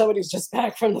Instagram somebody's just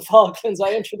back from the Falklands,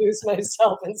 I introduce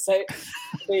myself and say,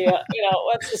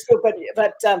 what's the scoop?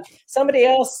 But somebody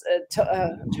else,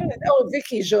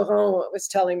 Vicky Joron was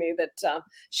telling me that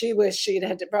she wished she'd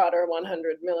had brought her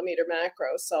 100mm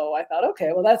macro. So I thought,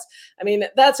 okay, well,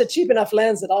 that's a cheap enough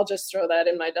lens that I'll just throw that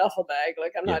in my duffel bag.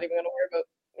 Like I'm not even going to worry about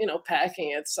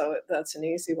packing it, so that's an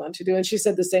easy one to do. And she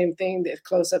said the same thing, the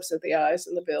close-ups of the eyes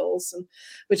and the bills, and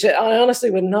which I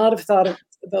honestly would not have thought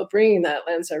about bringing that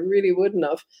lens. I really wouldn't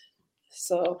have.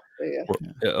 So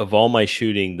of all my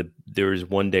shooting, there was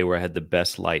one day where I had the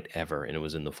best light ever, and it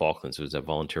was in the Falklands. It was at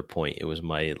Volunteer Point. It was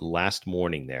my last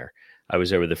morning there. I was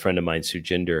there with a friend of mine,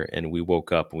 Sujinder, and we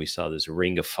woke up and we saw this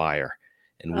ring of fire,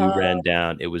 and we ran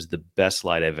down. It was the best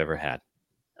light I've ever had.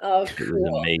 Oh, cool. It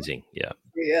was amazing. Yeah.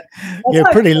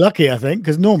 You're pretty lucky, I think,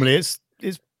 because normally it's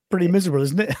pretty miserable,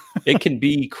 isn't it? It can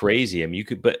be crazy. I mean,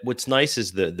 but what's nice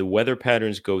is the weather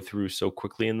patterns go through so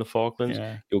quickly in the Falklands.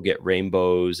 Yeah. You'll get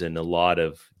rainbows and a lot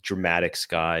of dramatic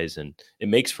skies, and it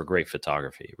makes for great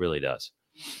photography. It really does.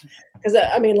 Because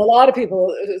I mean, a lot of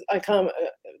people,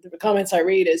 the comments I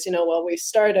read is, well, we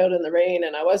started out in the rain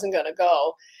and I wasn't going to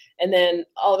go. And then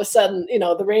all of a sudden,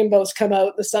 the rainbows come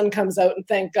out, the sun comes out, and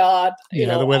thank God.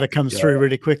 The weather comes through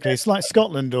really quickly. It's like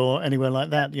Scotland or anywhere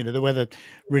like that. The weather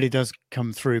really does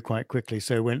come through quite quickly.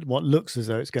 So when what looks as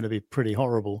though it's going to be pretty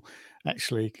horrible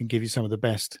actually can give you some of the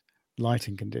best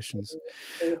lighting conditions.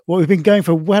 Well, we've been going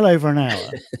for well over an hour.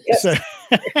 So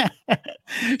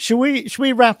should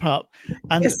we wrap up?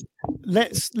 And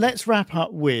let's wrap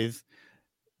up with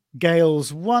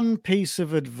Gail's one piece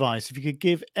of advice. If you could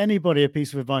give anybody a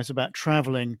piece of advice about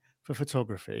traveling for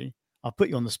photography, I'll put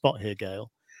you on the spot here,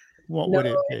 Gail. What would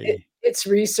it be? It's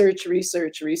research.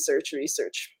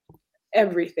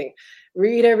 Everything.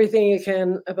 Read everything you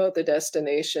can about the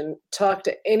destination. Talk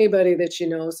to anybody that you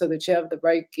know so that you have the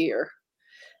right gear.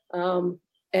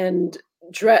 And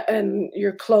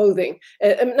your clothing,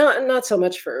 and not so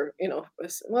much for,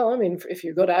 well, I mean, if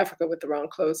you go to Africa with the wrong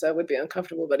clothes, that would be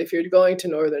uncomfortable. But if you're going to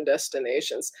northern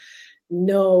destinations,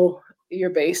 know your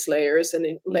base layers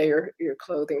and layer your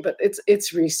clothing. But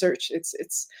it's research.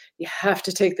 It's you have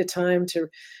to take the time to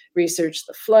research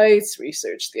the flights,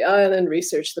 research the island,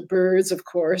 research the birds, of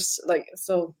course.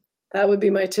 So that would be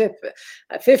my tip.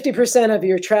 50% of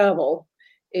your travel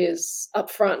is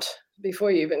upfront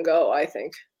before you even go, I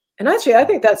think. And actually, I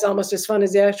think that's almost as fun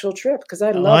as the actual trip, because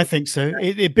I think so.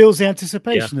 It builds the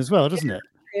anticipation as well, doesn't it?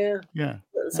 Yeah.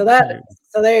 So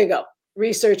there you go.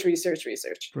 Research.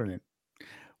 Brilliant.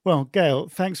 Well, Gail,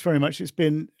 thanks very much. It's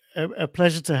been a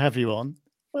pleasure to have you on,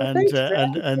 well,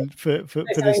 and for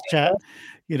this chat,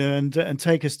 and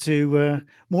take us to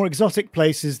more exotic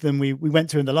places than we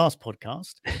went to in the last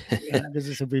podcast. As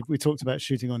I said, we talked about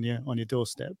shooting on your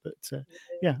doorstep, but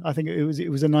I think it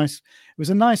was a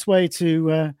nice way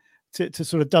to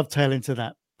sort of dovetail into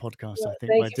that podcast. I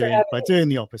think by doing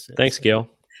the opposite. Thanks, Gail.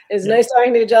 It's nice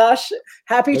talking to you, Josh.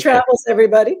 Happy travels,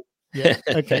 everybody. Yeah.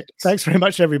 Okay. Thanks very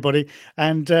much, everybody,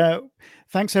 and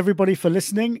thanks everybody for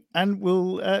listening. And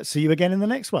we'll see you again in the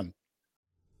next one.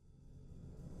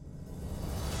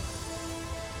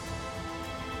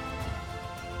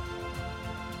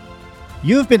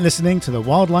 You have been listening to the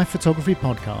Wildlife Photography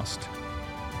Podcast.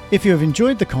 If you have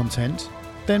enjoyed the content,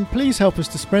 then please help us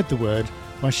to spread the word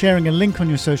by sharing a link on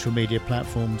your social media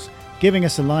platforms, giving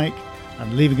us a like,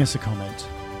 and leaving us a comment.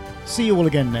 See you all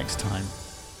again next time.